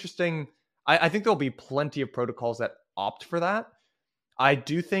kind of an interesting. I think there'll be plenty of protocols that opt for that. I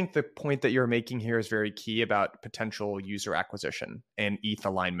do think the point that you're making here is very key about potential user acquisition and ETH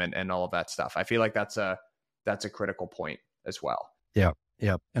alignment and all of that stuff. I feel like that's a critical point as well. Yeah.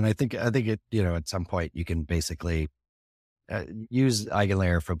 And I think it, at some point you can basically use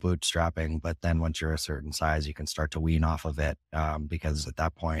Eigenlayer for bootstrapping, but then once you're a certain size, you can start to wean off of it because at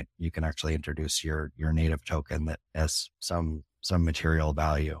that point you can actually introduce your native token that has some material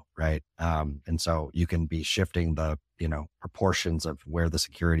value, right? And so you can be shifting the proportions of where the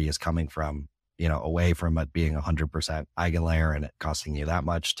security is coming from, away from it being 100% Eigenlayer and it costing you that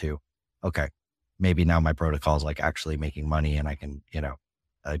much to, okay, maybe now my protocol is like actually making money and I can,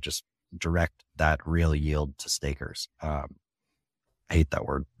 just direct that real yield to stakers. I hate that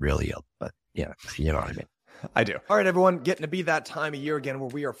word real yield, but yeah, you know what I mean. I do. All right, everyone, getting to be that time of year again where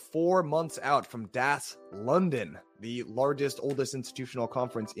we are 4 months out from DAS London, the largest, oldest institutional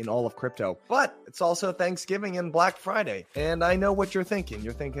conference in all of crypto. But it's also Thanksgiving and Black Friday. And I know what you're thinking.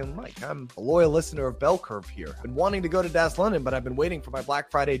 You're thinking, Mike, I'm a loyal listener of Bell Curve here. Been wanting to go to DAS London, but I've been waiting for my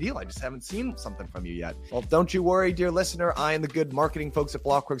Black Friday deal. I just haven't seen something from you yet. Well, don't you worry, dear listener. I and the good marketing folks at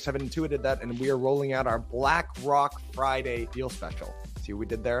Blockworks have intuited that, and we are rolling out our Black Rock Friday deal special. See what we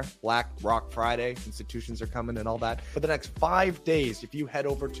did there? Black Rock Friday. Institutions are coming and all that. For the next 5 days, if you head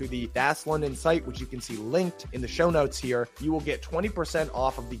over to the DAS London site, which you can see linked in the show notes here, you will get 20%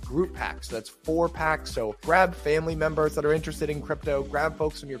 off of the group pack. So that's 4 packs. So grab family members that are interested in crypto, grab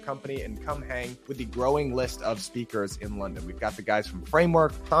folks from your company, and come hang with the growing list of speakers in London. We've got the guys from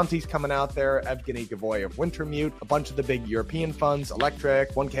Framework, Santi's coming out there, Evgeny Gavoy of Wintermute, a bunch of the big European funds,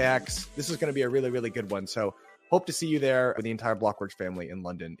 Electric, 1KX. This is going to be a really, really good one. So hope to see you there with the entire Blockworks family in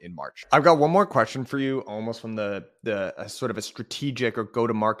London in March. I've got one more question for you, almost from the sort of a strategic or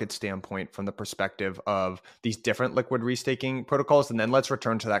go-to-market standpoint from the perspective of these different liquid restaking protocols. And then let's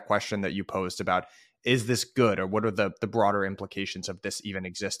return to that question that you posed about, is this good, or what are the broader implications of this even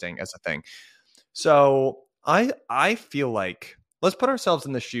existing as a thing? So I feel like, let's put ourselves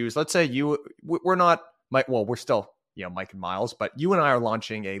in the shoes. Let's say we're not, we're still, Mike and Miles, but you and I are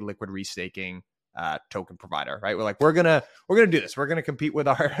launching a liquid restaking token provider, right? We're gonna do this. We're gonna compete with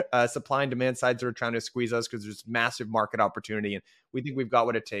our supply and demand sides that are trying to squeeze us because there's massive market opportunity, and we think we've got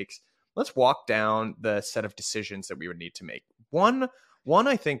what it takes. Let's walk down the set of decisions that we would need to make. One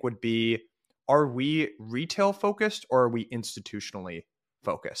I think would be: are we retail focused or are we institutionally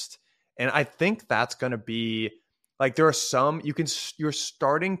focused? And I think that's going to be like, there are some you're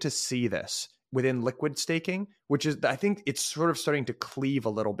starting to see this within liquid staking, which is, I think it's sort of starting to cleave a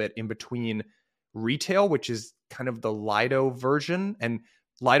little bit in between retail, which is kind of the Lido version. And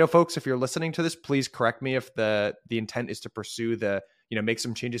Lido folks, if you're listening to this, please correct me if the intent is to pursue make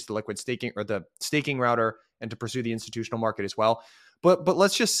some changes to liquid staking or the staking router and to pursue the institutional market as well. But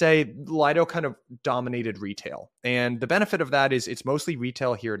let's just say Lido kind of dominated retail. And the benefit of that is it's mostly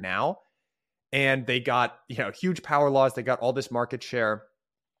retail here now. And they got, huge power laws. They got all this market share.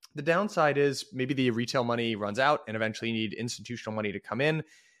 The downside is maybe the retail money runs out and eventually you need institutional money to come in.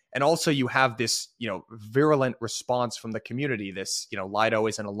 And also you have this, virulent response from the community, this, Lido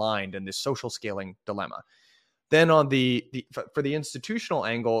isn't aligned, and this social scaling dilemma. Then on for the institutional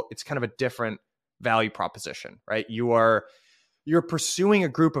angle, it's kind of a different value proposition, right? You're pursuing a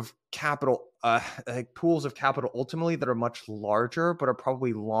group of capital, like pools of capital ultimately that are much larger, but are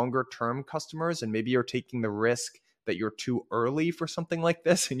probably longer term customers. And maybe you're taking the risk that you're too early for something like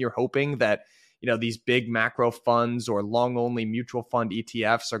this. And you're hoping that, these big macro funds or long only mutual fund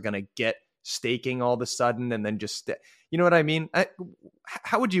ETFs are going to get staking all of a sudden and then just, you know what I mean?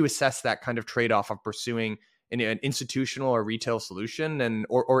 How would you assess that kind of trade off of pursuing an institutional or retail solution?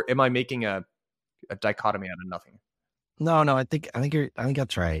 Or am I making a dichotomy out of nothing? No, I think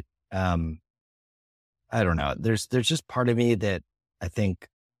that's right. I don't know. There's just part of me that I think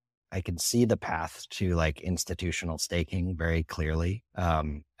I can see the path to like institutional staking very clearly.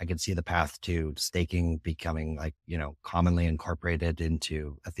 I can see the path to staking becoming like, commonly incorporated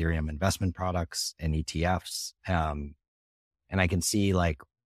into Ethereum investment products and ETFs. And I can see like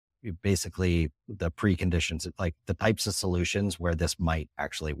basically the preconditions, like the types of solutions where this might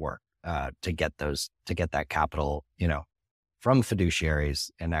actually work, to get that capital, from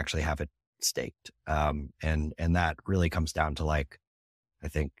fiduciaries and actually have it staked. And that really comes down to like, I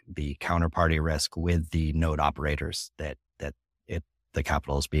think the counterparty risk with the node operators that the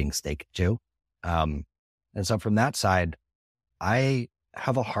capital is being staked to. And so from that side, I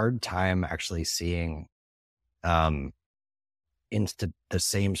have a hard time actually seeing, into the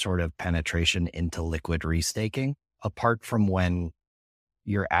same sort of penetration into liquid restaking, apart from when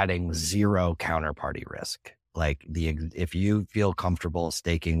you're adding zero counterparty risk. Like if you feel comfortable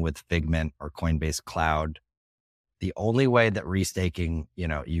staking with Figment or Coinbase Cloud, the only way that restaking,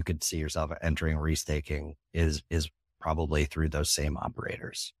 you could see yourself entering restaking is probably through those same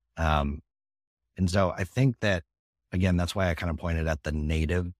operators. And so I think that, again, that's why I kind of pointed at the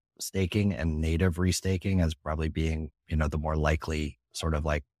native staking and native restaking as probably being, the more likely sort of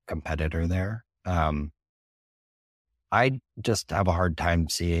like competitor there. I just have a hard time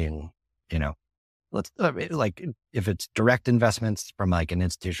seeing, like if it's direct investments from like an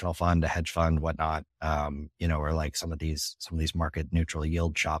institutional fund, a hedge fund, whatnot, or like some of these market neutral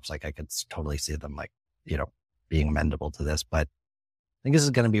yield shops, like I could totally see them like, being amendable to this. But I think this is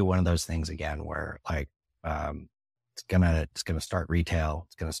going to be one of those things again, where like, it's going to start retail.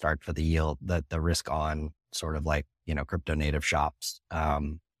 It's going to start for the yield, the risk on sort of like, crypto native shops.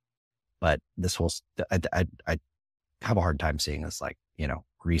 But this will, I have a hard time seeing this like,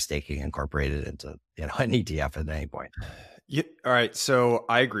 restaking incorporated into, an ETF at any point. Yeah, all right. So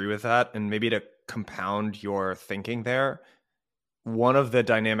I agree with that. And maybe to compound your thinking there, one of the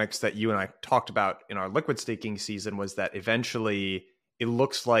dynamics that you and I talked about in our liquid staking season was that eventually it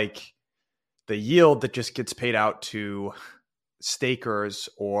looks like the yield that just gets paid out to stakers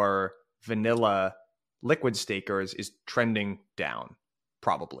or vanilla liquid stakers is trending down,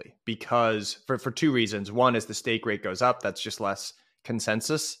 probably because for two reasons. One is the stake rate goes up. That's just less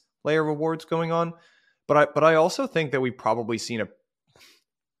consensus layer rewards going on. But I also think that we've probably seen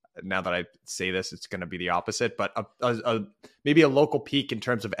now that I say this, it's going to be the opposite, but maybe a local peak in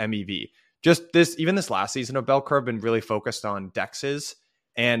terms of MEV. Just even this last season of Bell Curve been really focused on DEXs,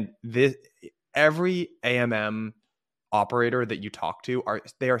 and every AMM operator that you talk to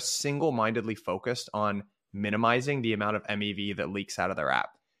they are single-mindedly focused on minimizing the amount of MEV that leaks out of their app.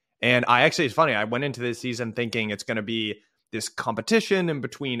 And it's funny, I went into this season thinking it's going to be this competition in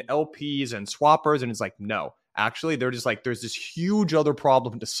between LPs and swappers, and it's like, no, actually they're just like, there's this huge other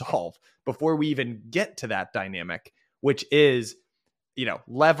problem to solve before we even get to that dynamic, which is,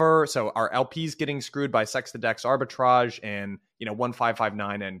 lever. So our LPs getting screwed by Sex to Dex arbitrage and,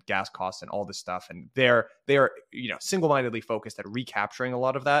 1559 and gas costs and all this stuff. And they're single-mindedly focused at recapturing a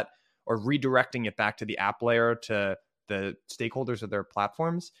lot of that or redirecting it back to the app layer to the stakeholders of their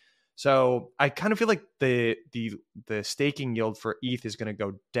platforms. So I kind of feel like the staking yield for ETH is going to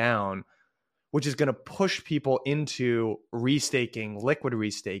go down, which is going to push people into restaking, liquid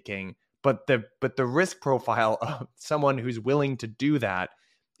restaking. But the risk profile of someone who's willing to do that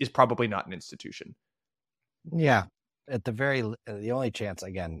is probably not an institution. Yeah. At the only chance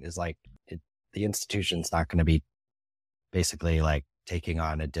again is like the institution's not going to be basically like taking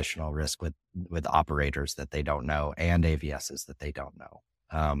on additional risk with operators that they don't know and AVSs that they don't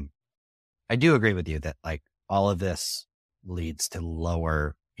know. I do agree with you that like all of this leads to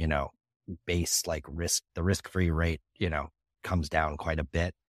lower, base like risk. The risk-free rate, comes down quite a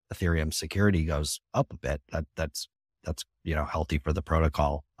bit. Ethereum security goes up a bit. That's healthy for the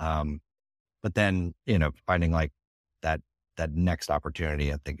protocol. But then, finding like that that next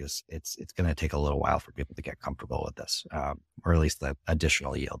opportunity, I think it's going to take a little while for people to get comfortable with this, or at least the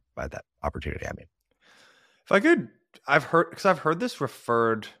additional yield by that opportunity. I mean, if I could, I've heard this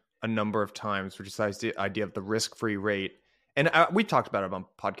referred a number of times, which is the idea of the risk-free rate. And we talked about it on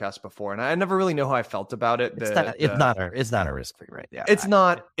podcasts before, and I never really know how I felt about it. it's not a risk free rate. Yeah, it's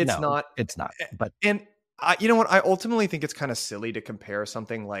not. it's not. But And you know what? I ultimately think it's kind of silly to compare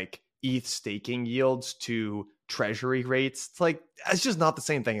something like ETH staking yields to treasury rates. It's just not the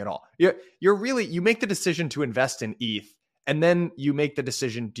same thing at all. You make the decision to invest in ETH, and then you make the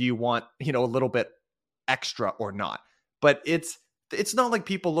decision, do you want, a little bit extra or not? But it's not like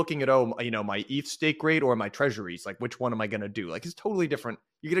people looking at, my ETH stake rate or my treasuries, like which one am I going to do? Like it's totally different.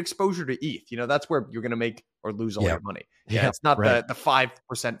 You get exposure to ETH, that's where you're going to make or lose all your money. Yeah, it's not right. the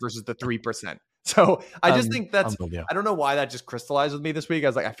 5% versus the 3%. So I just think I don't know why that just crystallized with me this week. I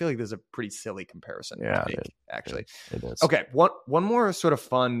was like, I feel like there's a pretty silly comparison to make, actually. It is. Okay, one more sort of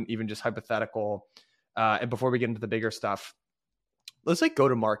fun, even just hypothetical, and before we get into the bigger stuff, let's go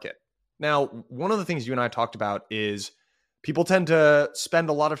to market. Now, one of the things you and I talked about is people tend to spend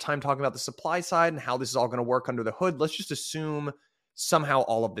a lot of time talking about the supply side and how this is all going to work under the hood. Let's just assume somehow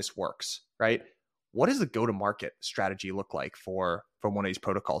all of this works, right? What does the go-to-market strategy look like for one of these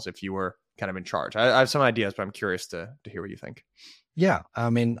protocols if you were kind of in charge? I have some ideas, but I'm curious to hear what you think. Yeah,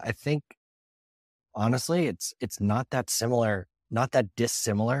 I mean, I think honestly, it's not that similar, not that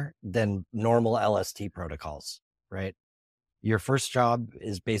dissimilar than normal LST protocols, right? Your first job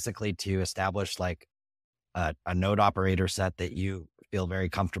is basically to establish a node operator set that you feel very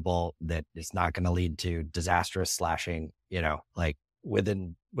comfortable that is not going to lead to disastrous slashing,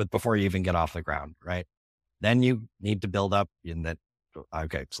 before you even get off the ground, right? Then you need to build up in that.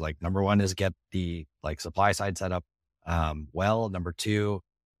 Okay. So number one is get the supply side set up. Number two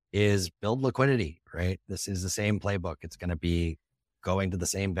is build liquidity, right? This is the same playbook. It's going to be going to the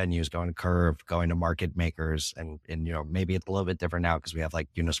same venues, going to Curve, going to market makers, and maybe it's a little bit different now because we have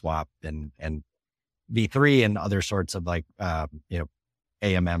Uniswap and V3 and other sorts of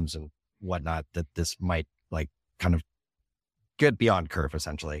AMMs and whatnot that this might kind of get beyond Curve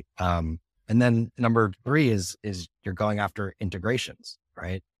essentially. And then number three is you're going after integrations,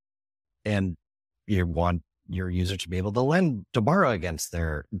 right? And you want your user to be able to borrow against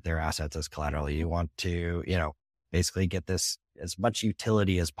their assets as collateral. You want to, basically get this as much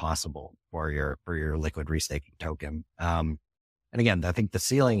utility as possible for your liquid restaking token. And again, I think the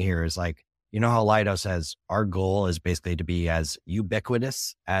ceiling here is how Lido says our goal is basically to be as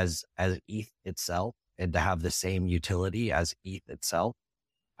ubiquitous as ETH itself and to have the same utility as ETH itself.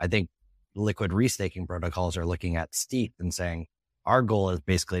 I think liquid restaking protocols are looking at stETH and saying our goal is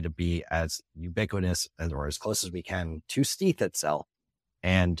basically to be as ubiquitous or as close as we can to stETH itself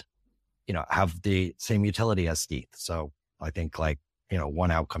and, have the same utility as stETH. So I think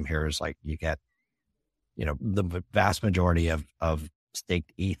one outcome here is you get, the vast majority of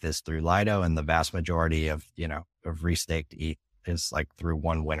staked ETH is through Lido, and the vast majority of restaked ETH is through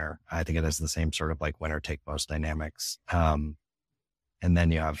one winner. I think it has the same sort of winner take most dynamics. And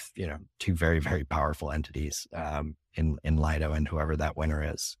then you have, two very, very powerful entities in Lido and whoever that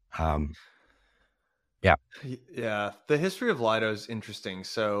winner is. Yeah. Yeah. The history of Lido is interesting.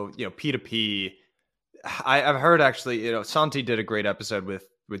 So, P2P, I've heard actually, Santi did a great episode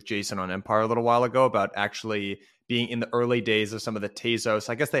with Jason on Empire a little while ago about actually being in the early days of some of the Tezos.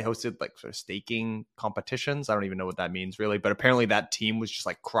 I guess they hosted sort of staking competitions. I don't even know what that means really, but apparently that team was just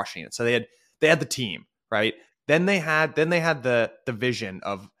crushing it. So they had the team, right? Then they had the vision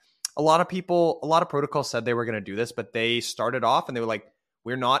of a lot of protocols said they were going to do this, but they started off and they were like,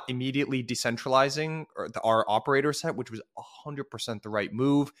 we're not immediately decentralizing our operator set, which was 100% the right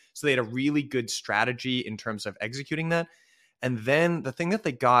move. So they had a really good strategy in terms of executing that. And then the thing that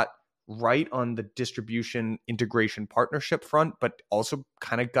they got right on the distribution integration partnership front, but also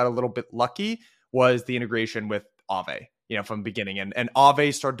kind of got a little bit lucky, was the integration with Aave, from the beginning. And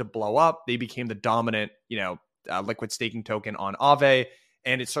Aave started to blow up. They became the dominant, liquid staking token on Aave,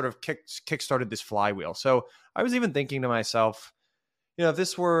 and it sort of kickstarted this flywheel. So I was even thinking to myself, if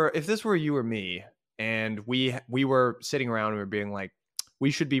this were you or me, and we were sitting around and we were being like, we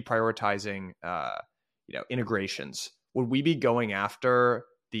should be prioritizing, integrations. Would we be going after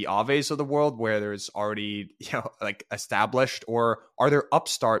the Aaves of the world where there's already, established, or are there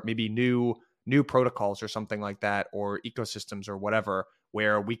upstart, maybe new protocols or something like that, or ecosystems or whatever,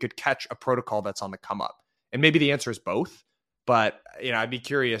 where we could catch a protocol that's on the come up? And maybe the answer is both, but I'd be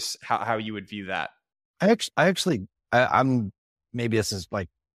curious how you would view that. I'm maybe this is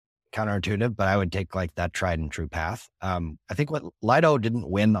counterintuitive, but I would take that tried and true path. I think what Lido didn't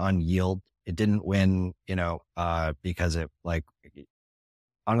win on yield It didn't win, because it like,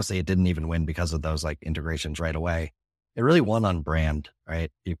 honestly, it didn't even win because of those like integrations right away. It really won on brand,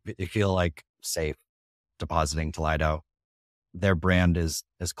 right? You feel like safe depositing to Lido. Their brand is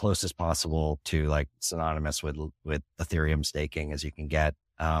as close as possible to like synonymous with Ethereum staking as you can get.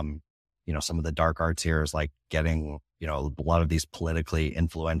 Some of the dark arts here is like getting, a lot of these politically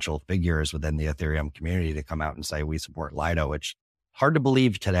influential figures within the Ethereum community to come out and say, we support Lido, which hard to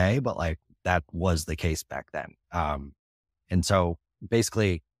believe today, but like that was the case back then. And so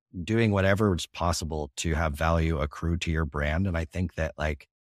basically doing whatever is possible to have value accrue to your brand. And I think that like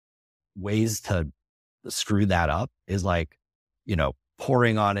ways to screw that up is like,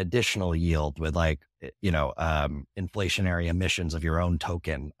 pouring on additional yield with like, inflationary emissions of your own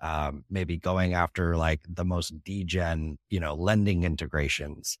token, maybe going after like the most degen, lending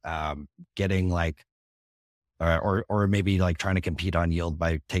integrations, getting like, or maybe like trying to compete on yield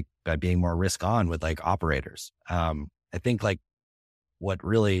by being more risk on with like operators. I think like what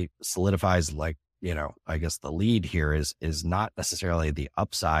really solidifies like, I guess the lead here is not necessarily the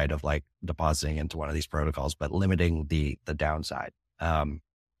upside of like depositing into one of these protocols, but limiting the downside.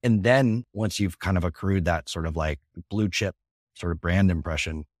 And then once you've kind of accrued that sort of like blue chip sort of brand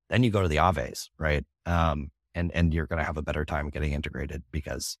impression, then you go to the Aves, right? And you're going to have a better time getting integrated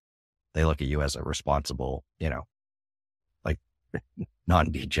because they look at you as a responsible, like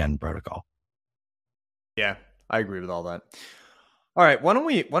non-degen protocol. Yeah, I agree with all that. All right, why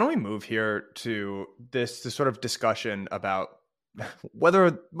don't we move here to this sort of discussion about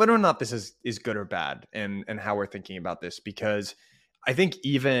whether or not this is good or bad, and how we're thinking about this, because I think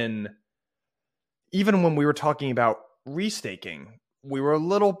even when we were talking about restaking, we were a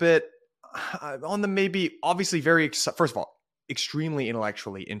little bit on the maybe obviously first of all, extremely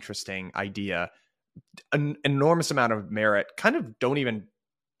intellectually interesting idea, an enormous amount of merit, kind of don't even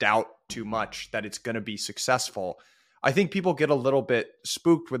doubt too much that it's going to be successful. I think people get a little bit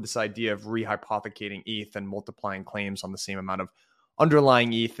spooked with this idea of rehypothecating ETH and multiplying claims on the same amount of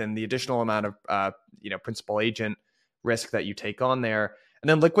underlying ETH and the additional amount of principal agent risk that you take on there. And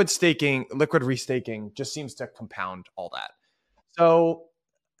then liquid restaking just seems to compound all that. So,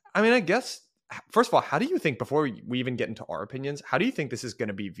 I mean, I guess, first of all, how do you think, before we even get into our opinions, how do you think this is going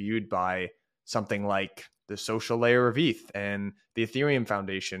to be viewed by something like the social layer of ETH and the Ethereum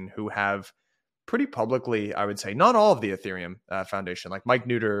Foundation, who have pretty publicly, I would say, not all of the Ethereum Foundation, like Mike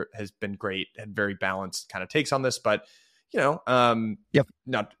Neuter has been great and very balanced kind of takes on this, but Yep.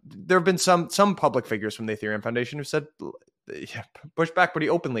 not, there have been some public figures from the Ethereum Foundation who said, push back pretty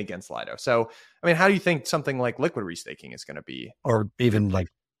openly against Lido. So, I mean, how do you think something like liquid restaking is going to be? Or even like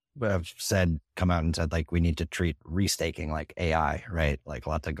have come out and said, like, we need to treat restaking like AI, right? Like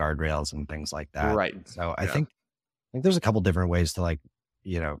lots of guardrails and things like that. Right. So I think there's a couple different ways to like,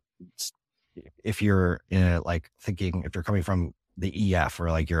 if you're in a, like thinking, if you're coming from the EF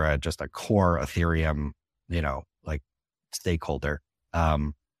or like you're just a core Ethereum, like stakeholder,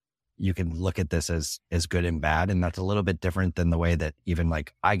 you can look at this as good and bad. And that's a little bit different than the way that even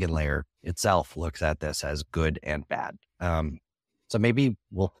like EigenLayer itself looks at this as good and bad. So maybe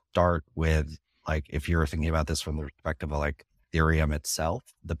we'll start with like, if you're thinking about this from the perspective of like Ethereum itself,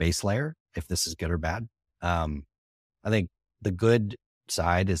 the base layer, if this is good or bad. I think the good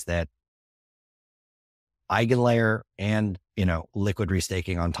side is that EigenLayer and, liquid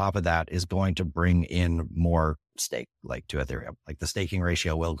restaking on top of that is going to bring in more stake, like to Ethereum. Like the staking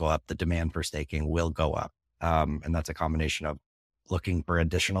ratio will go up, the demand for staking will go up. And that's a combination of looking for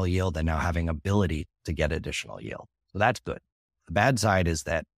additional yield and now having ability to get additional yield. So that's good. The bad side is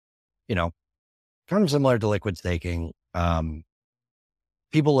that, kind of similar to liquid staking,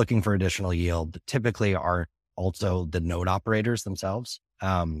 people looking for additional yield typically are also the node operators themselves.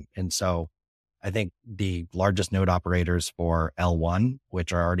 And so I think the largest node operators for L1,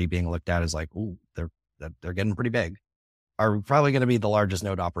 which are already being looked at as like, ooh, they're getting pretty big, are probably going to be the largest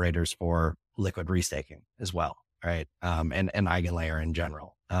node operators for liquid restaking as well, right? And EigenLayer in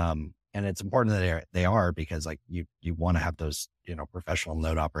general. And it's important that they are because like you want to have those, professional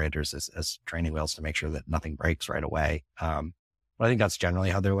node operators as training wheels to make sure that nothing breaks right away. But I think that's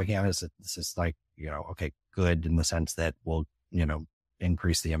generally how they're looking at it. It's just like, okay, good in the sense that we'll,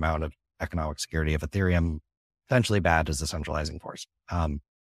 increase the amount of economic security of Ethereum, potentially bad as a centralizing force.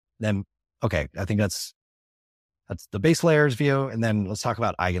 Then, okay, I think that's the base layer's view. And then let's talk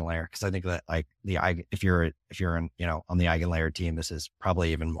about EigenLayer, because I think that like if you're in, on the EigenLayer team, this is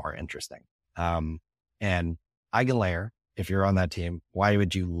probably even more interesting. And EigenLayer, if you're on that team, why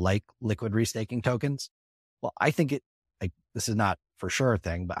would you like liquid restaking tokens? Well, I think this is not for sure a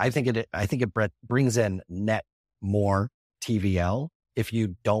thing, but I think it brings in net more TVL if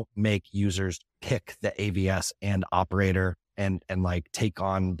you don't make users pick the AVS and operator and like take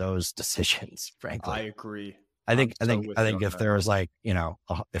on those decisions, frankly. I agree. I I'm think so with you on if that. there was like,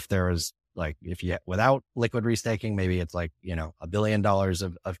 if there was like, if you without liquid restaking, maybe it's like, $1 billion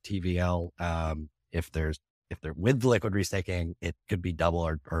of TVL. If they're with liquid restaking, it could be double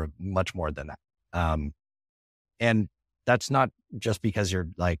or much more than that. And that's not just because you're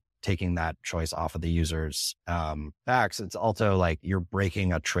like taking that choice off of the user's backs. It's also like you're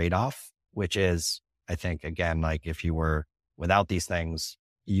breaking a trade-off, which is, I think, again, like if you were without these things,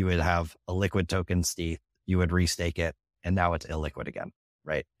 you would have a liquid token stETH, you would restake it, and now it's illiquid again,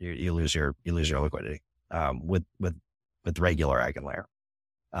 right? You lose your liquidity with regular Eigenlayer.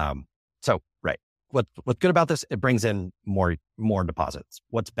 So right. What's good about this? It brings in more deposits.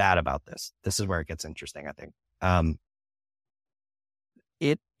 What's bad about this? This is where it gets interesting, I think.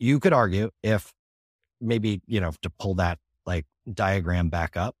 You could argue if maybe, to pull that like diagram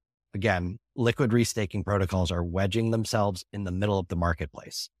back up again, liquid restaking protocols are wedging themselves in the middle of the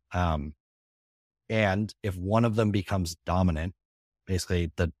marketplace. And if one of them becomes dominant,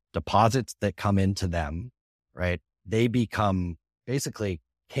 basically the deposits that come into them, right, they become basically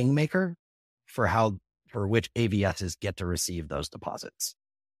kingmaker for which AVSs get to receive those deposits.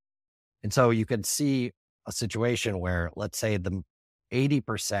 And so you could see a situation where, let's say, the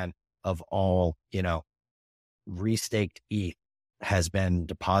 80% of all, restaked ETH has been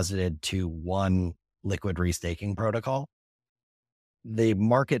deposited to one liquid restaking protocol. The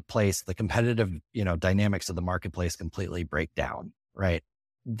marketplace, the competitive, dynamics of the marketplace completely break down, right?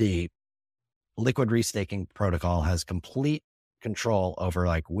 The liquid restaking protocol has complete control over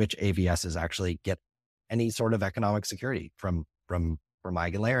like which AVSs actually get any sort of economic security from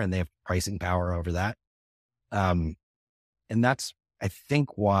Eigenlayer, and they have pricing power over that. And that's, I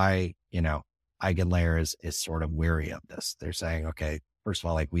think, why, Eigenlayer is sort of weary of this. They're saying, okay, first of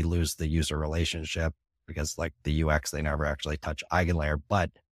all, like we lose the user relationship because like the UX, they never actually touch Eigenlayer, but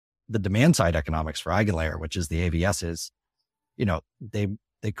the demand side economics for Eigenlayer, which is the AVSs,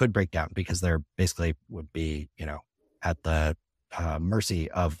 they could break down because they're basically would be, at the mercy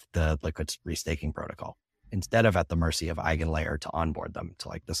of the liquid restaking protocol instead of at the mercy of Eigenlayer to onboard them to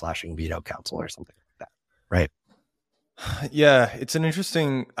like the slashing veto council or something like that. Right. Yeah, it's an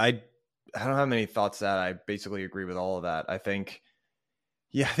interesting, I don't have many thoughts that I basically agree with all of that. I think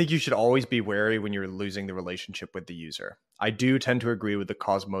you should always be wary when you're losing the relationship with the user. I do tend to agree with the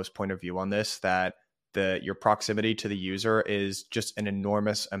Cosmos point of view on this, that your proximity to the user is just an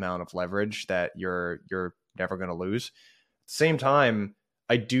enormous amount of leverage that you're never going to lose. At the same time,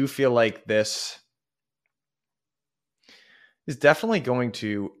 I do feel like this is definitely going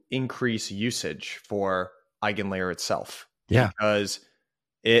to increase usage for Eigenlayer itself. Yeah. Because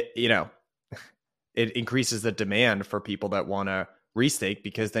it it increases the demand for people that want to restake,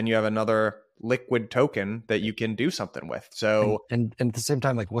 because then you have another liquid token that you can do something with. So and at the same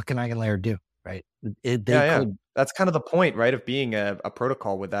time, like what can Eigenlayer do? Right. That's kind of the point, right, of being a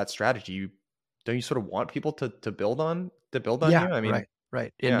protocol with that strategy. Don't you sort of want people to build on yeah, you? I mean,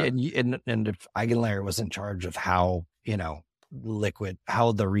 right. yeah. And if Eigenlayer was in charge of how,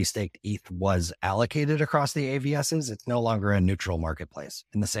 how the restaked ETH was allocated across the AVSs, it's no longer a neutral marketplace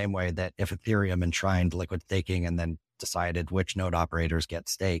in the same way that if Ethereum enshrined liquid staking and then decided which node operators get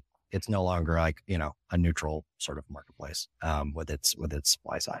staked, it's no longer like, a neutral sort of marketplace, with its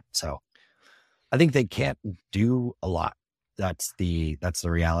supply side. So I think they can't do a lot. That's the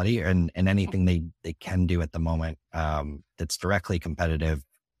reality. And anything they can do at the moment, that's directly competitive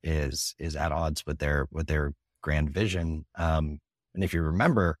is at odds with their grand vision. And if you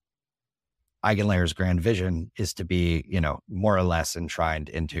remember, Eigenlayer's grand vision is to be, more or less enshrined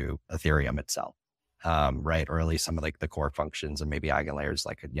into Ethereum itself. Right. Or at least some of like the core functions, and maybe Eigenlayer's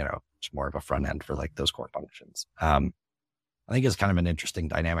like, it's more of a front end for like those core functions. I think it's kind of an interesting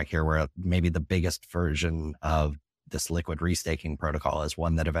dynamic here where maybe the biggest version of this liquid restaking protocol is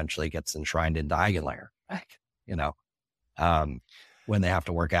one that eventually gets enshrined into Eigenlayer, when they have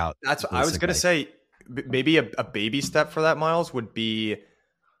to work out. That's what I was going to say. Maybe a baby step for that, Miles, would be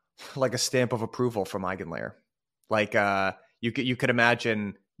like a stamp of approval from Eigenlayer. Like you could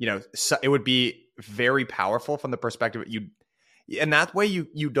imagine, it would be very powerful from the perspective and that way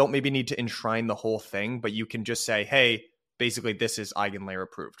you don't maybe need to enshrine the whole thing, but you can just say, hey, basically this is Eigenlayer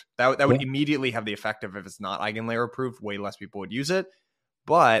approved. That would immediately have the effect of, if it's not Eigenlayer approved, way less people would use it.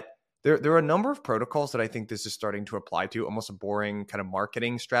 But there are a number of protocols that I think this is starting to apply to, almost a boring kind of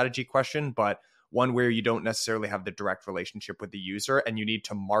marketing strategy question, but one where you don't necessarily have the direct relationship with the user and you need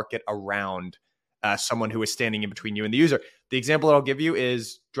to market around someone who is standing in between you and the user. The example that I'll give you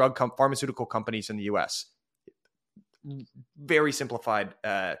is pharmaceutical companies in the US. very simplified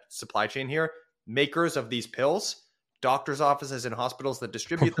supply chain here. Makers of these pills, doctors' offices and hospitals that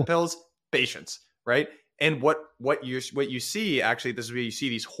distribute the pills, patients, right? And what you see, actually, this is where you see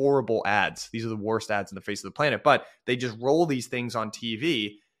these horrible ads. These are the worst ads in the face of the planet, but they just roll these things on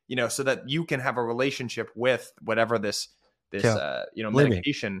TV, so that you can have a relationship with whatever this Yeah. Believe me,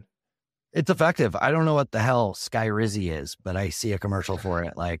 medication. it's effective. I don't know what the hell Skyrizi is, but I see a commercial for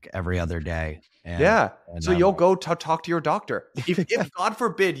it like every other day. Yeah. And So I'm you'll like, go talk to your doctor. If God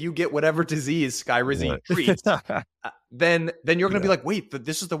forbid you get whatever disease Skyrizi treats, then you're going to be like, wait,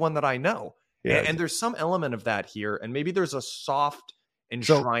 this is the one that I know. Yeah. And there's some element of that here, and maybe there's a soft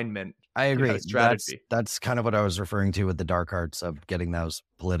enshrinement. I agree. Strategy. That's kind of what I was referring to with the dark arts of getting those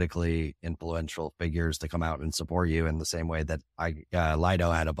politically influential figures to come out and support you in the same way that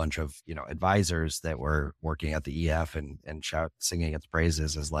Lido had a bunch of, advisors that were working at the EF and singing its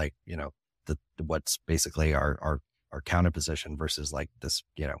praises as like, what's basically our counter position versus like this,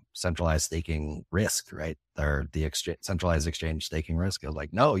 centralized staking risk, right? Or the centralized exchange staking risk. I was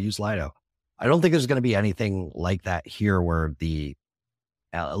like, no, use Lido. I don't think there's going to be anything like that here where the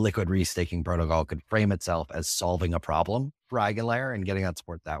liquid restaking protocol could frame itself as solving a problem for Eigenlayer and getting that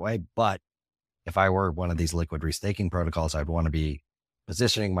support that way. But if I were one of these liquid restaking protocols, I'd want to be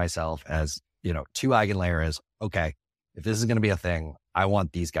positioning myself as, to Eigenlayer as, okay, if this is going to be a thing, I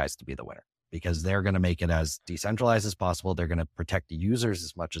want these guys to be the winner because they're going to make it as decentralized as possible. They're going to protect the users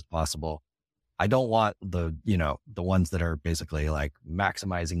as much as possible. I don't want the ones that are basically like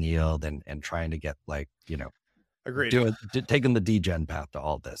maximizing yield and trying to get like, Agreed. Taking the degen path to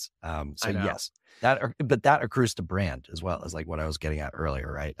all this. So yes, but that accrues to brand as well as like what I was getting at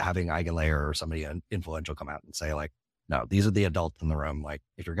earlier, right? Having Eigenlayer or somebody influential come out and say like, no, these are the adults in the room. Like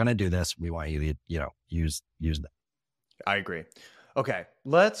if you're going to do this, we want you to, use them. I agree. Okay.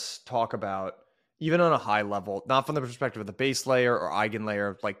 Let's talk about even on a high level, not from the perspective of the base layer or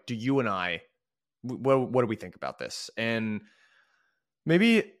Eigenlayer, like do you and I, what do we think about this? And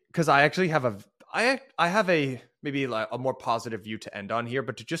maybe because I actually have I have maybe like a more positive view to end on here,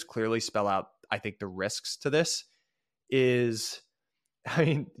 but to just clearly spell out, I think the risks to this is, I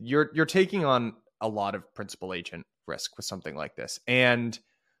mean, you're taking on a lot of principal agent risk with something like this. And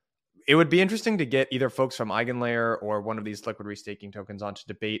it would be interesting to get either folks from Eigenlayer or one of these liquid restaking tokens on to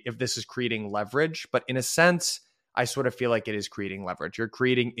debate if this is creating leverage. But in a sense, I sort of feel like it is creating leverage. You're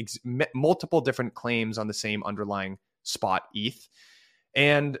creating multiple different claims on the same underlying spot ETH.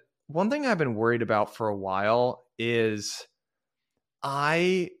 And one thing I've been worried about for a while is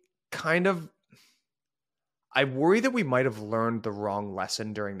I worry that we might have learned the wrong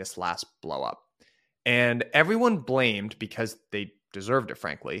lesson during this last blow up. And everyone blamed, because they deserved it,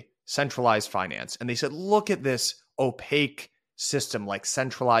 frankly, centralized finance. And they said, look at this opaque system like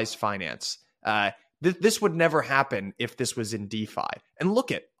centralized finance. This would never happen if this was in DeFi. And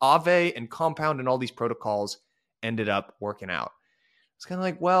look at Aave and Compound and all these protocols ended up working out. It's kind of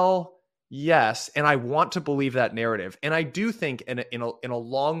like, well, yes. And I want to believe that narrative. And I do think in a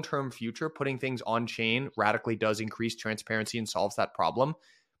long-term future, putting things on chain radically does increase transparency and solves that problem.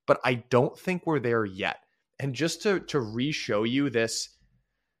 But I don't think we're there yet. And just to re-show you this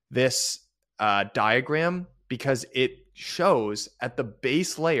diagram, because it shows at the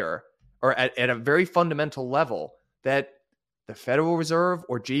base layer or at a very fundamental level that the Federal Reserve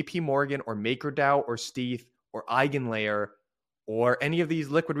or JP Morgan or MakerDAO or Steth or Eigenlayer or any of these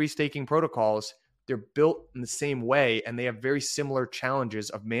liquid restaking protocols, they're built in the same way, and they have very similar challenges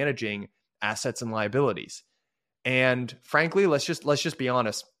of managing assets and liabilities. And frankly, let's just be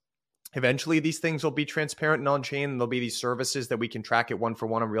honest. Eventually, these things will be transparent and on-chain, and there'll be these services that we can track it one for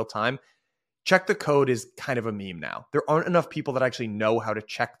one in real time. Check the code is kind of a meme now. There aren't enough people that actually know how to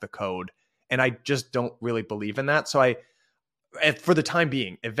check the code, and I just don't really believe in that. So for the time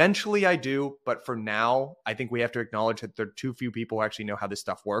being, eventually I do, but for now, I think we have to acknowledge that there are too few people who actually know how this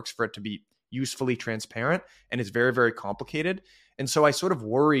stuff works for it to be usefully transparent, and it's very, very complicated. And so I sort of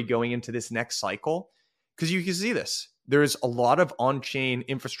worry going into this next cycle, because you can see this. There's a lot of on-chain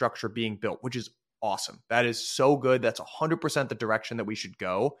infrastructure being built, which is awesome. That is so good. That's 100% the direction that we should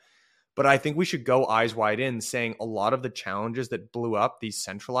go. But I think we should go eyes wide in, saying a lot of the challenges that blew up these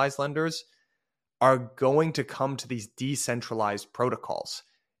centralized lenders are going to come to these decentralized protocols.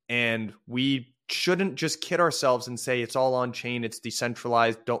 And we shouldn't just kid ourselves and say it's all on chain, it's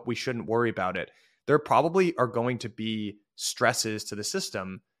decentralized, we shouldn't worry about it. There probably are going to be stresses to the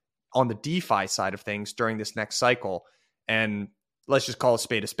system on the DeFi side of things during this next cycle. And let's just call a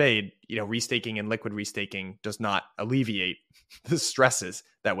spade, restaking and liquid restaking does not alleviate the stresses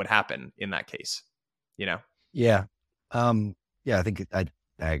that would happen in that case, Yeah. I think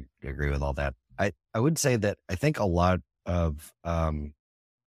I agree with all that. I would say that I think a lot of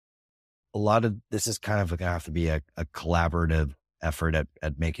this is kind of going to have to be a collaborative effort at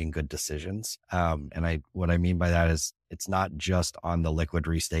making good decisions. And what I mean by that is it's not just on the liquid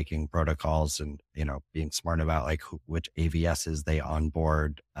restaking protocols and, being smart about like which AVSs they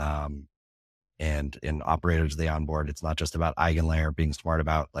onboard, and in operators they onboard. It's not just about Eigenlayer, being smart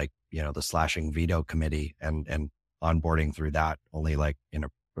about like, the slashing veto committee and onboarding through that only like, I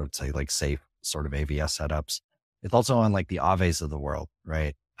would say like safe sort of AVS setups. It's also on like the Aves of the world,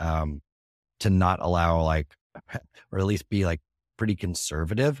 right? To not allow like, or at least be like pretty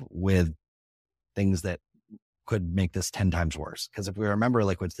conservative with things that could make this 10 times worse. Because if we remember,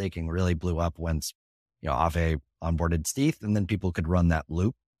 liquid staking really blew up once, Aave onboarded Steth, and then people could run that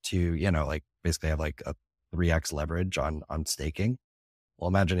loop to, like basically have like a 3x leverage on staking. Well,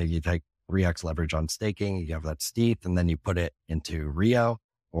 imagine if you take 3x leverage on staking, you have that Steth, and then you put it into Rio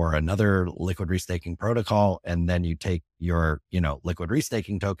or another liquid restaking protocol. And then you take your, liquid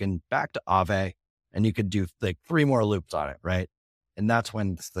restaking token back to Aave, and you could do like 3 more loops on it. Right. And that's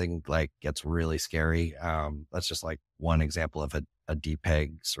when this thing like gets really scary. That's just like one example of a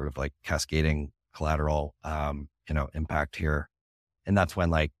DPEG sort of like cascading collateral, impact here. And that's when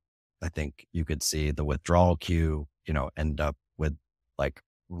like, I think you could see the withdrawal queue, end up with like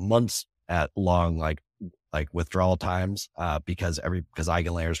months at long, like withdrawal times, because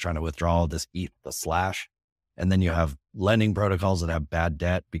Eigenlayer is trying to withdraw this ETH, the slash. And then you have lending protocols that have bad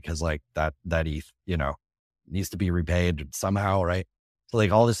debt because like that ETH, needs to be repaid somehow. Right. So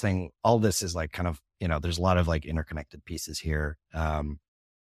like all this is like kind of, there's a lot of like interconnected pieces here.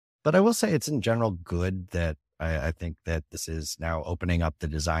 But I will say it's in general good that I think that this is now opening up the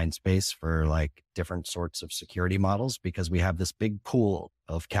design space for like different sorts of security models, because we have this big pool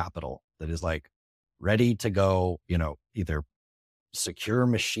of capital that is like ready to go, either secure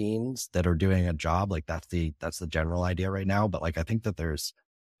machines that are doing a job. Like that's the general idea right now. But like, I think that there's,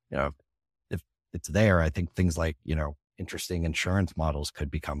 if it's there, I think things like, interesting insurance models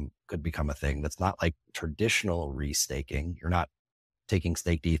could become a thing. That's not like traditional restaking. You're not taking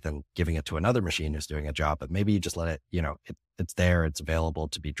staked ETH and giving it to another machine who's doing a job, but maybe you just let it, it's there, it's available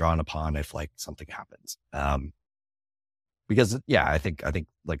to be drawn upon if like something happens. Because I think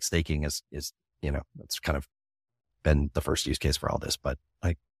like staking is, that's kind of been the first use case for all this, but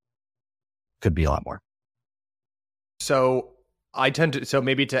like could be a lot more. So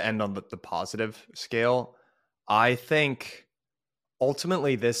maybe to end on the positive scale, I think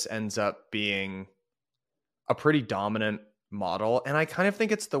ultimately this ends up being a pretty dominant model. And I kind of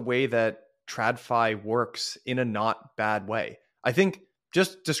think it's the way that TradFi works in a not bad way. I think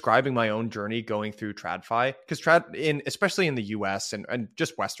just describing my own journey going through TradFi, because especially in the US and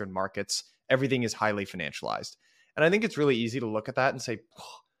just Western markets, everything is highly financialized. And I think it's really easy to look at that and say,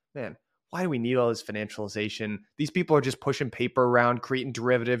 oh, man, why do we need all this financialization? These people are just pushing paper around, creating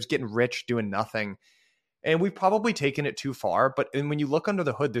derivatives, getting rich, doing nothing. And we've probably taken it too far. But when you look under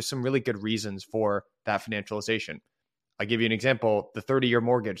the hood, there's some really good reasons for that financialization. I'll give you an example. The 30-year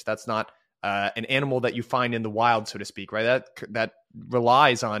mortgage, that's not an animal that you find in the wild, so to speak, right? That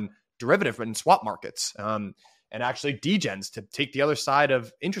relies on derivative and swap markets, and actually degens to take the other side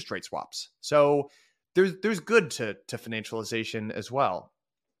of interest rate swaps. So there's good to financialization as well.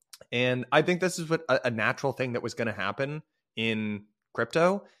 And I think this is what a natural thing that was going to happen in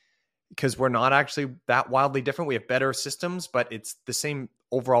crypto, because we're not actually that wildly different. We have better systems, but it's the same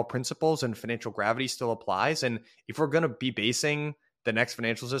overall principles, and financial gravity still applies. And if we're going to be basing the next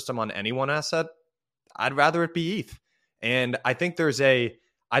financial system on any one asset, I'd rather it be ETH. And I think there's a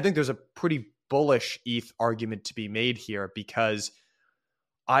pretty bullish ETH argument to be made here, because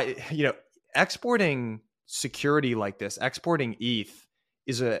exporting security like this, exporting ETH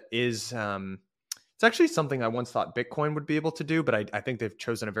is it's actually something I once thought Bitcoin would be able to do, but I think they've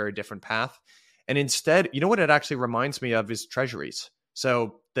chosen a very different path. And instead, what it actually reminds me of is treasuries.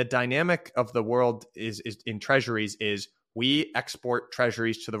 So the dynamic of the world is in treasuries is we export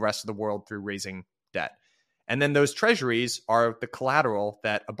treasuries to the rest of the world through raising debt. And then those treasuries are the collateral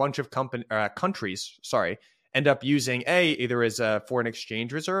that a bunch of countries end up using, either as foreign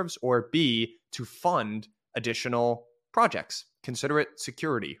exchange reserves, or B, to fund additional projects. Consider it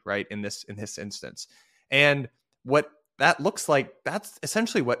security, right? In this instance. And what that looks like, that's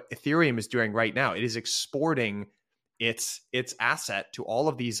essentially what Ethereum is doing right now. It is exporting its asset to all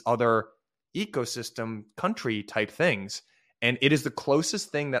of these other ecosystem country type things. And it is the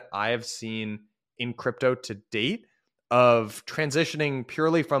closest thing that I have seen in crypto to date of transitioning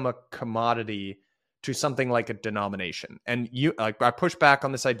purely from a commodity to something like a denomination. And I push back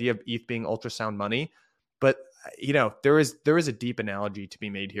on this idea of ETH being ultrasound money, but there is a deep analogy to be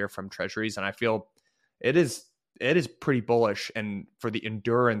made here from treasuries, and I feel it is pretty bullish and for the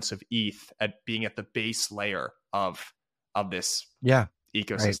endurance of ETH at being at the base layer of this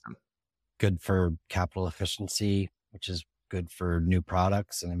ecosystem. Right. Good for capital efficiency, which is good for new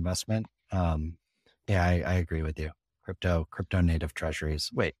products and investment. I agree with you. Crypto native treasuries.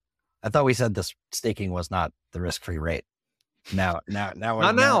 Wait, I thought we said this staking was not the risk-free rate. Not now.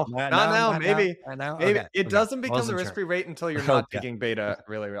 Maybe Okay. It doesn't become the risk-free rate until you're not taking beta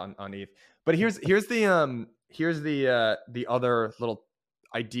really on ETH. But here's the other little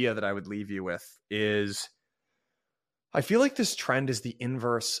idea that I would leave you with is I feel like this trend is the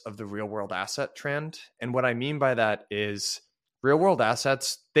inverse of the real world asset trend. And what I mean by that is real world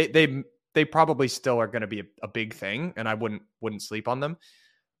assets, they probably still are going to be a big thing, and I wouldn't sleep on them.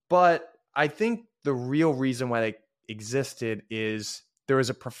 But I think the real reason why they existed is there is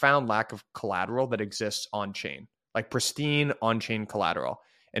a profound lack of collateral that exists on chain, like pristine on chain collateral.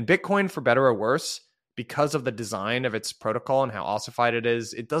 And Bitcoin, for better or worse, because of the design of its protocol and how ossified it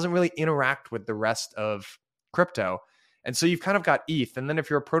is, it doesn't really interact with the rest of crypto. And so you've kind of got ETH. And then if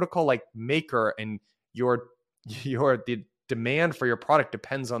you're a protocol like Maker and the demand for your product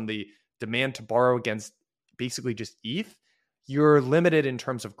depends on the demand to borrow against basically just ETH, you're limited in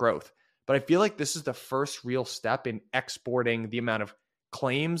terms of growth. But I feel like this is the first real step in exporting the amount of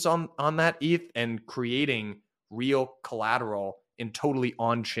claims on that ETH and creating real collateral in totally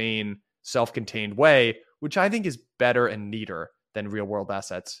on-chain, self-contained way, which I think is better and neater than real-world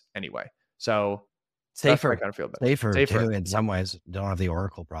assets anyway. So safer, I kind of feel better. Safer too, in some ways. Don't have the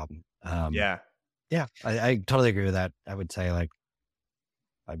Oracle problem. Yeah, I totally agree with that. I would say like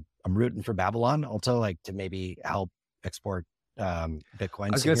I'm rooting for Babylon also, like to maybe help export Bitcoin.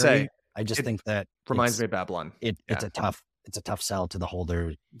 I was going to say, I just think that reminds me of Babylon. It's a tough sell to the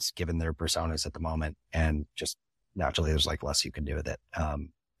holders given their personas at the moment, and just naturally there's like less you can do with it.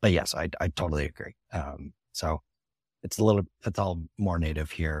 But yes, I totally agree. So it's all more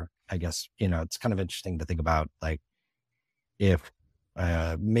native here, I guess. It's kind of interesting to think about, like, if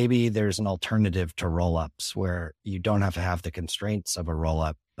maybe there's an alternative to rollups where you don't have to have the constraints of a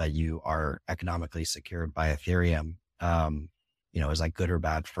rollup, but you are economically secured by Ethereum. Is like good or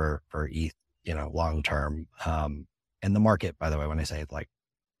bad for ETH, long term. And the market, by the way, when I say like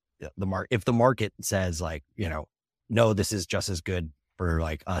if the market says like, no, this is just as good for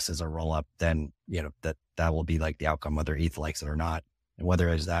like us as a roll up, then, that will be like the outcome, whether ETH likes it or not. And whether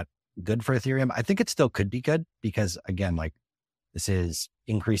is that good for Ethereum, I think it still could be good because again, like this is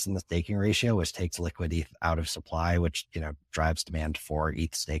increasing the staking ratio, which takes liquid ETH out of supply, which, drives demand for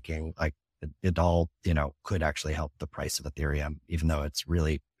ETH staking. Like it all, could actually help the price of Ethereum, even though it's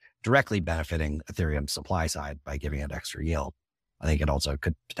really directly benefiting Ethereum's supply side by giving it extra yield. I think it also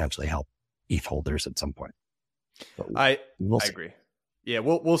could potentially help ETH holders at some point. I agree. Yeah,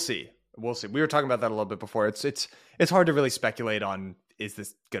 we'll see. We'll see. We were talking about that a little bit before. It's hard to really speculate on, is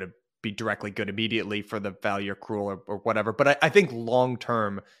this going to be directly good immediately for the value accrual or whatever. But I think long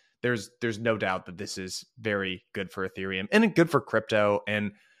term, there's no doubt that this is very good for Ethereum and good for crypto.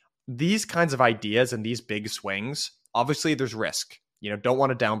 And these kinds of ideas and these big swings, obviously there's risk. Don't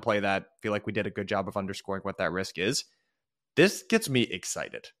want to downplay that. Feel like we did a good job of underscoring what that risk is. This gets me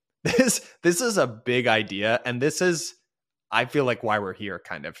excited. This is a big idea. And this is, I feel like, why we're here,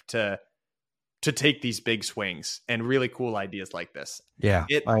 kind of to take these big swings and really cool ideas like this. Yeah,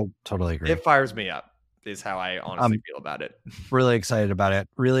 I totally agree. It fires me up is how I honestly feel about it. Really excited about it.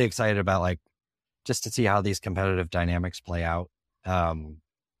 Really excited about like just to see how these competitive dynamics play out.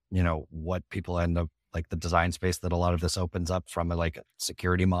 What people end up, like the design space that a lot of this opens up from a like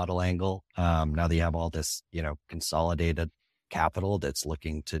security model angle. Now that you have all this, consolidated capital that's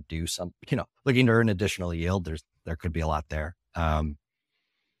looking to do some, looking to earn additional yield, there could be a lot there.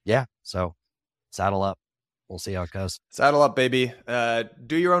 So saddle up. We'll see how it goes. Saddle up, baby.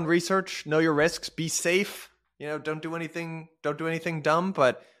 Do your own research, know your risks, be safe. Don't do anything dumb.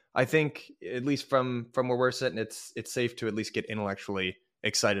 But I think at least from where we're sitting, it's safe to at least get intellectually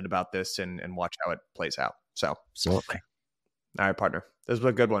excited about this and watch how it plays out. So absolutely. All right, partner. This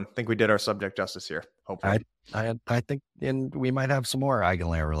was a good one. I think we did our subject justice here. Hopefully. I think, and we might have some more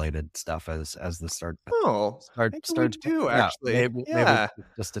Eigenlayer related stuff as the start. Start too, actually. Maybe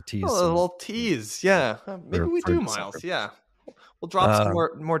just a tease. A little tease. Yeah. Maybe we do, Miles. Yeah. We'll drop some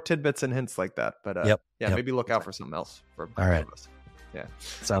more tidbits and hints like that. But maybe look out for something else for all right. of us. Yeah.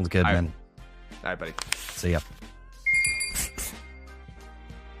 Sounds good, man. All right, buddy. See ya.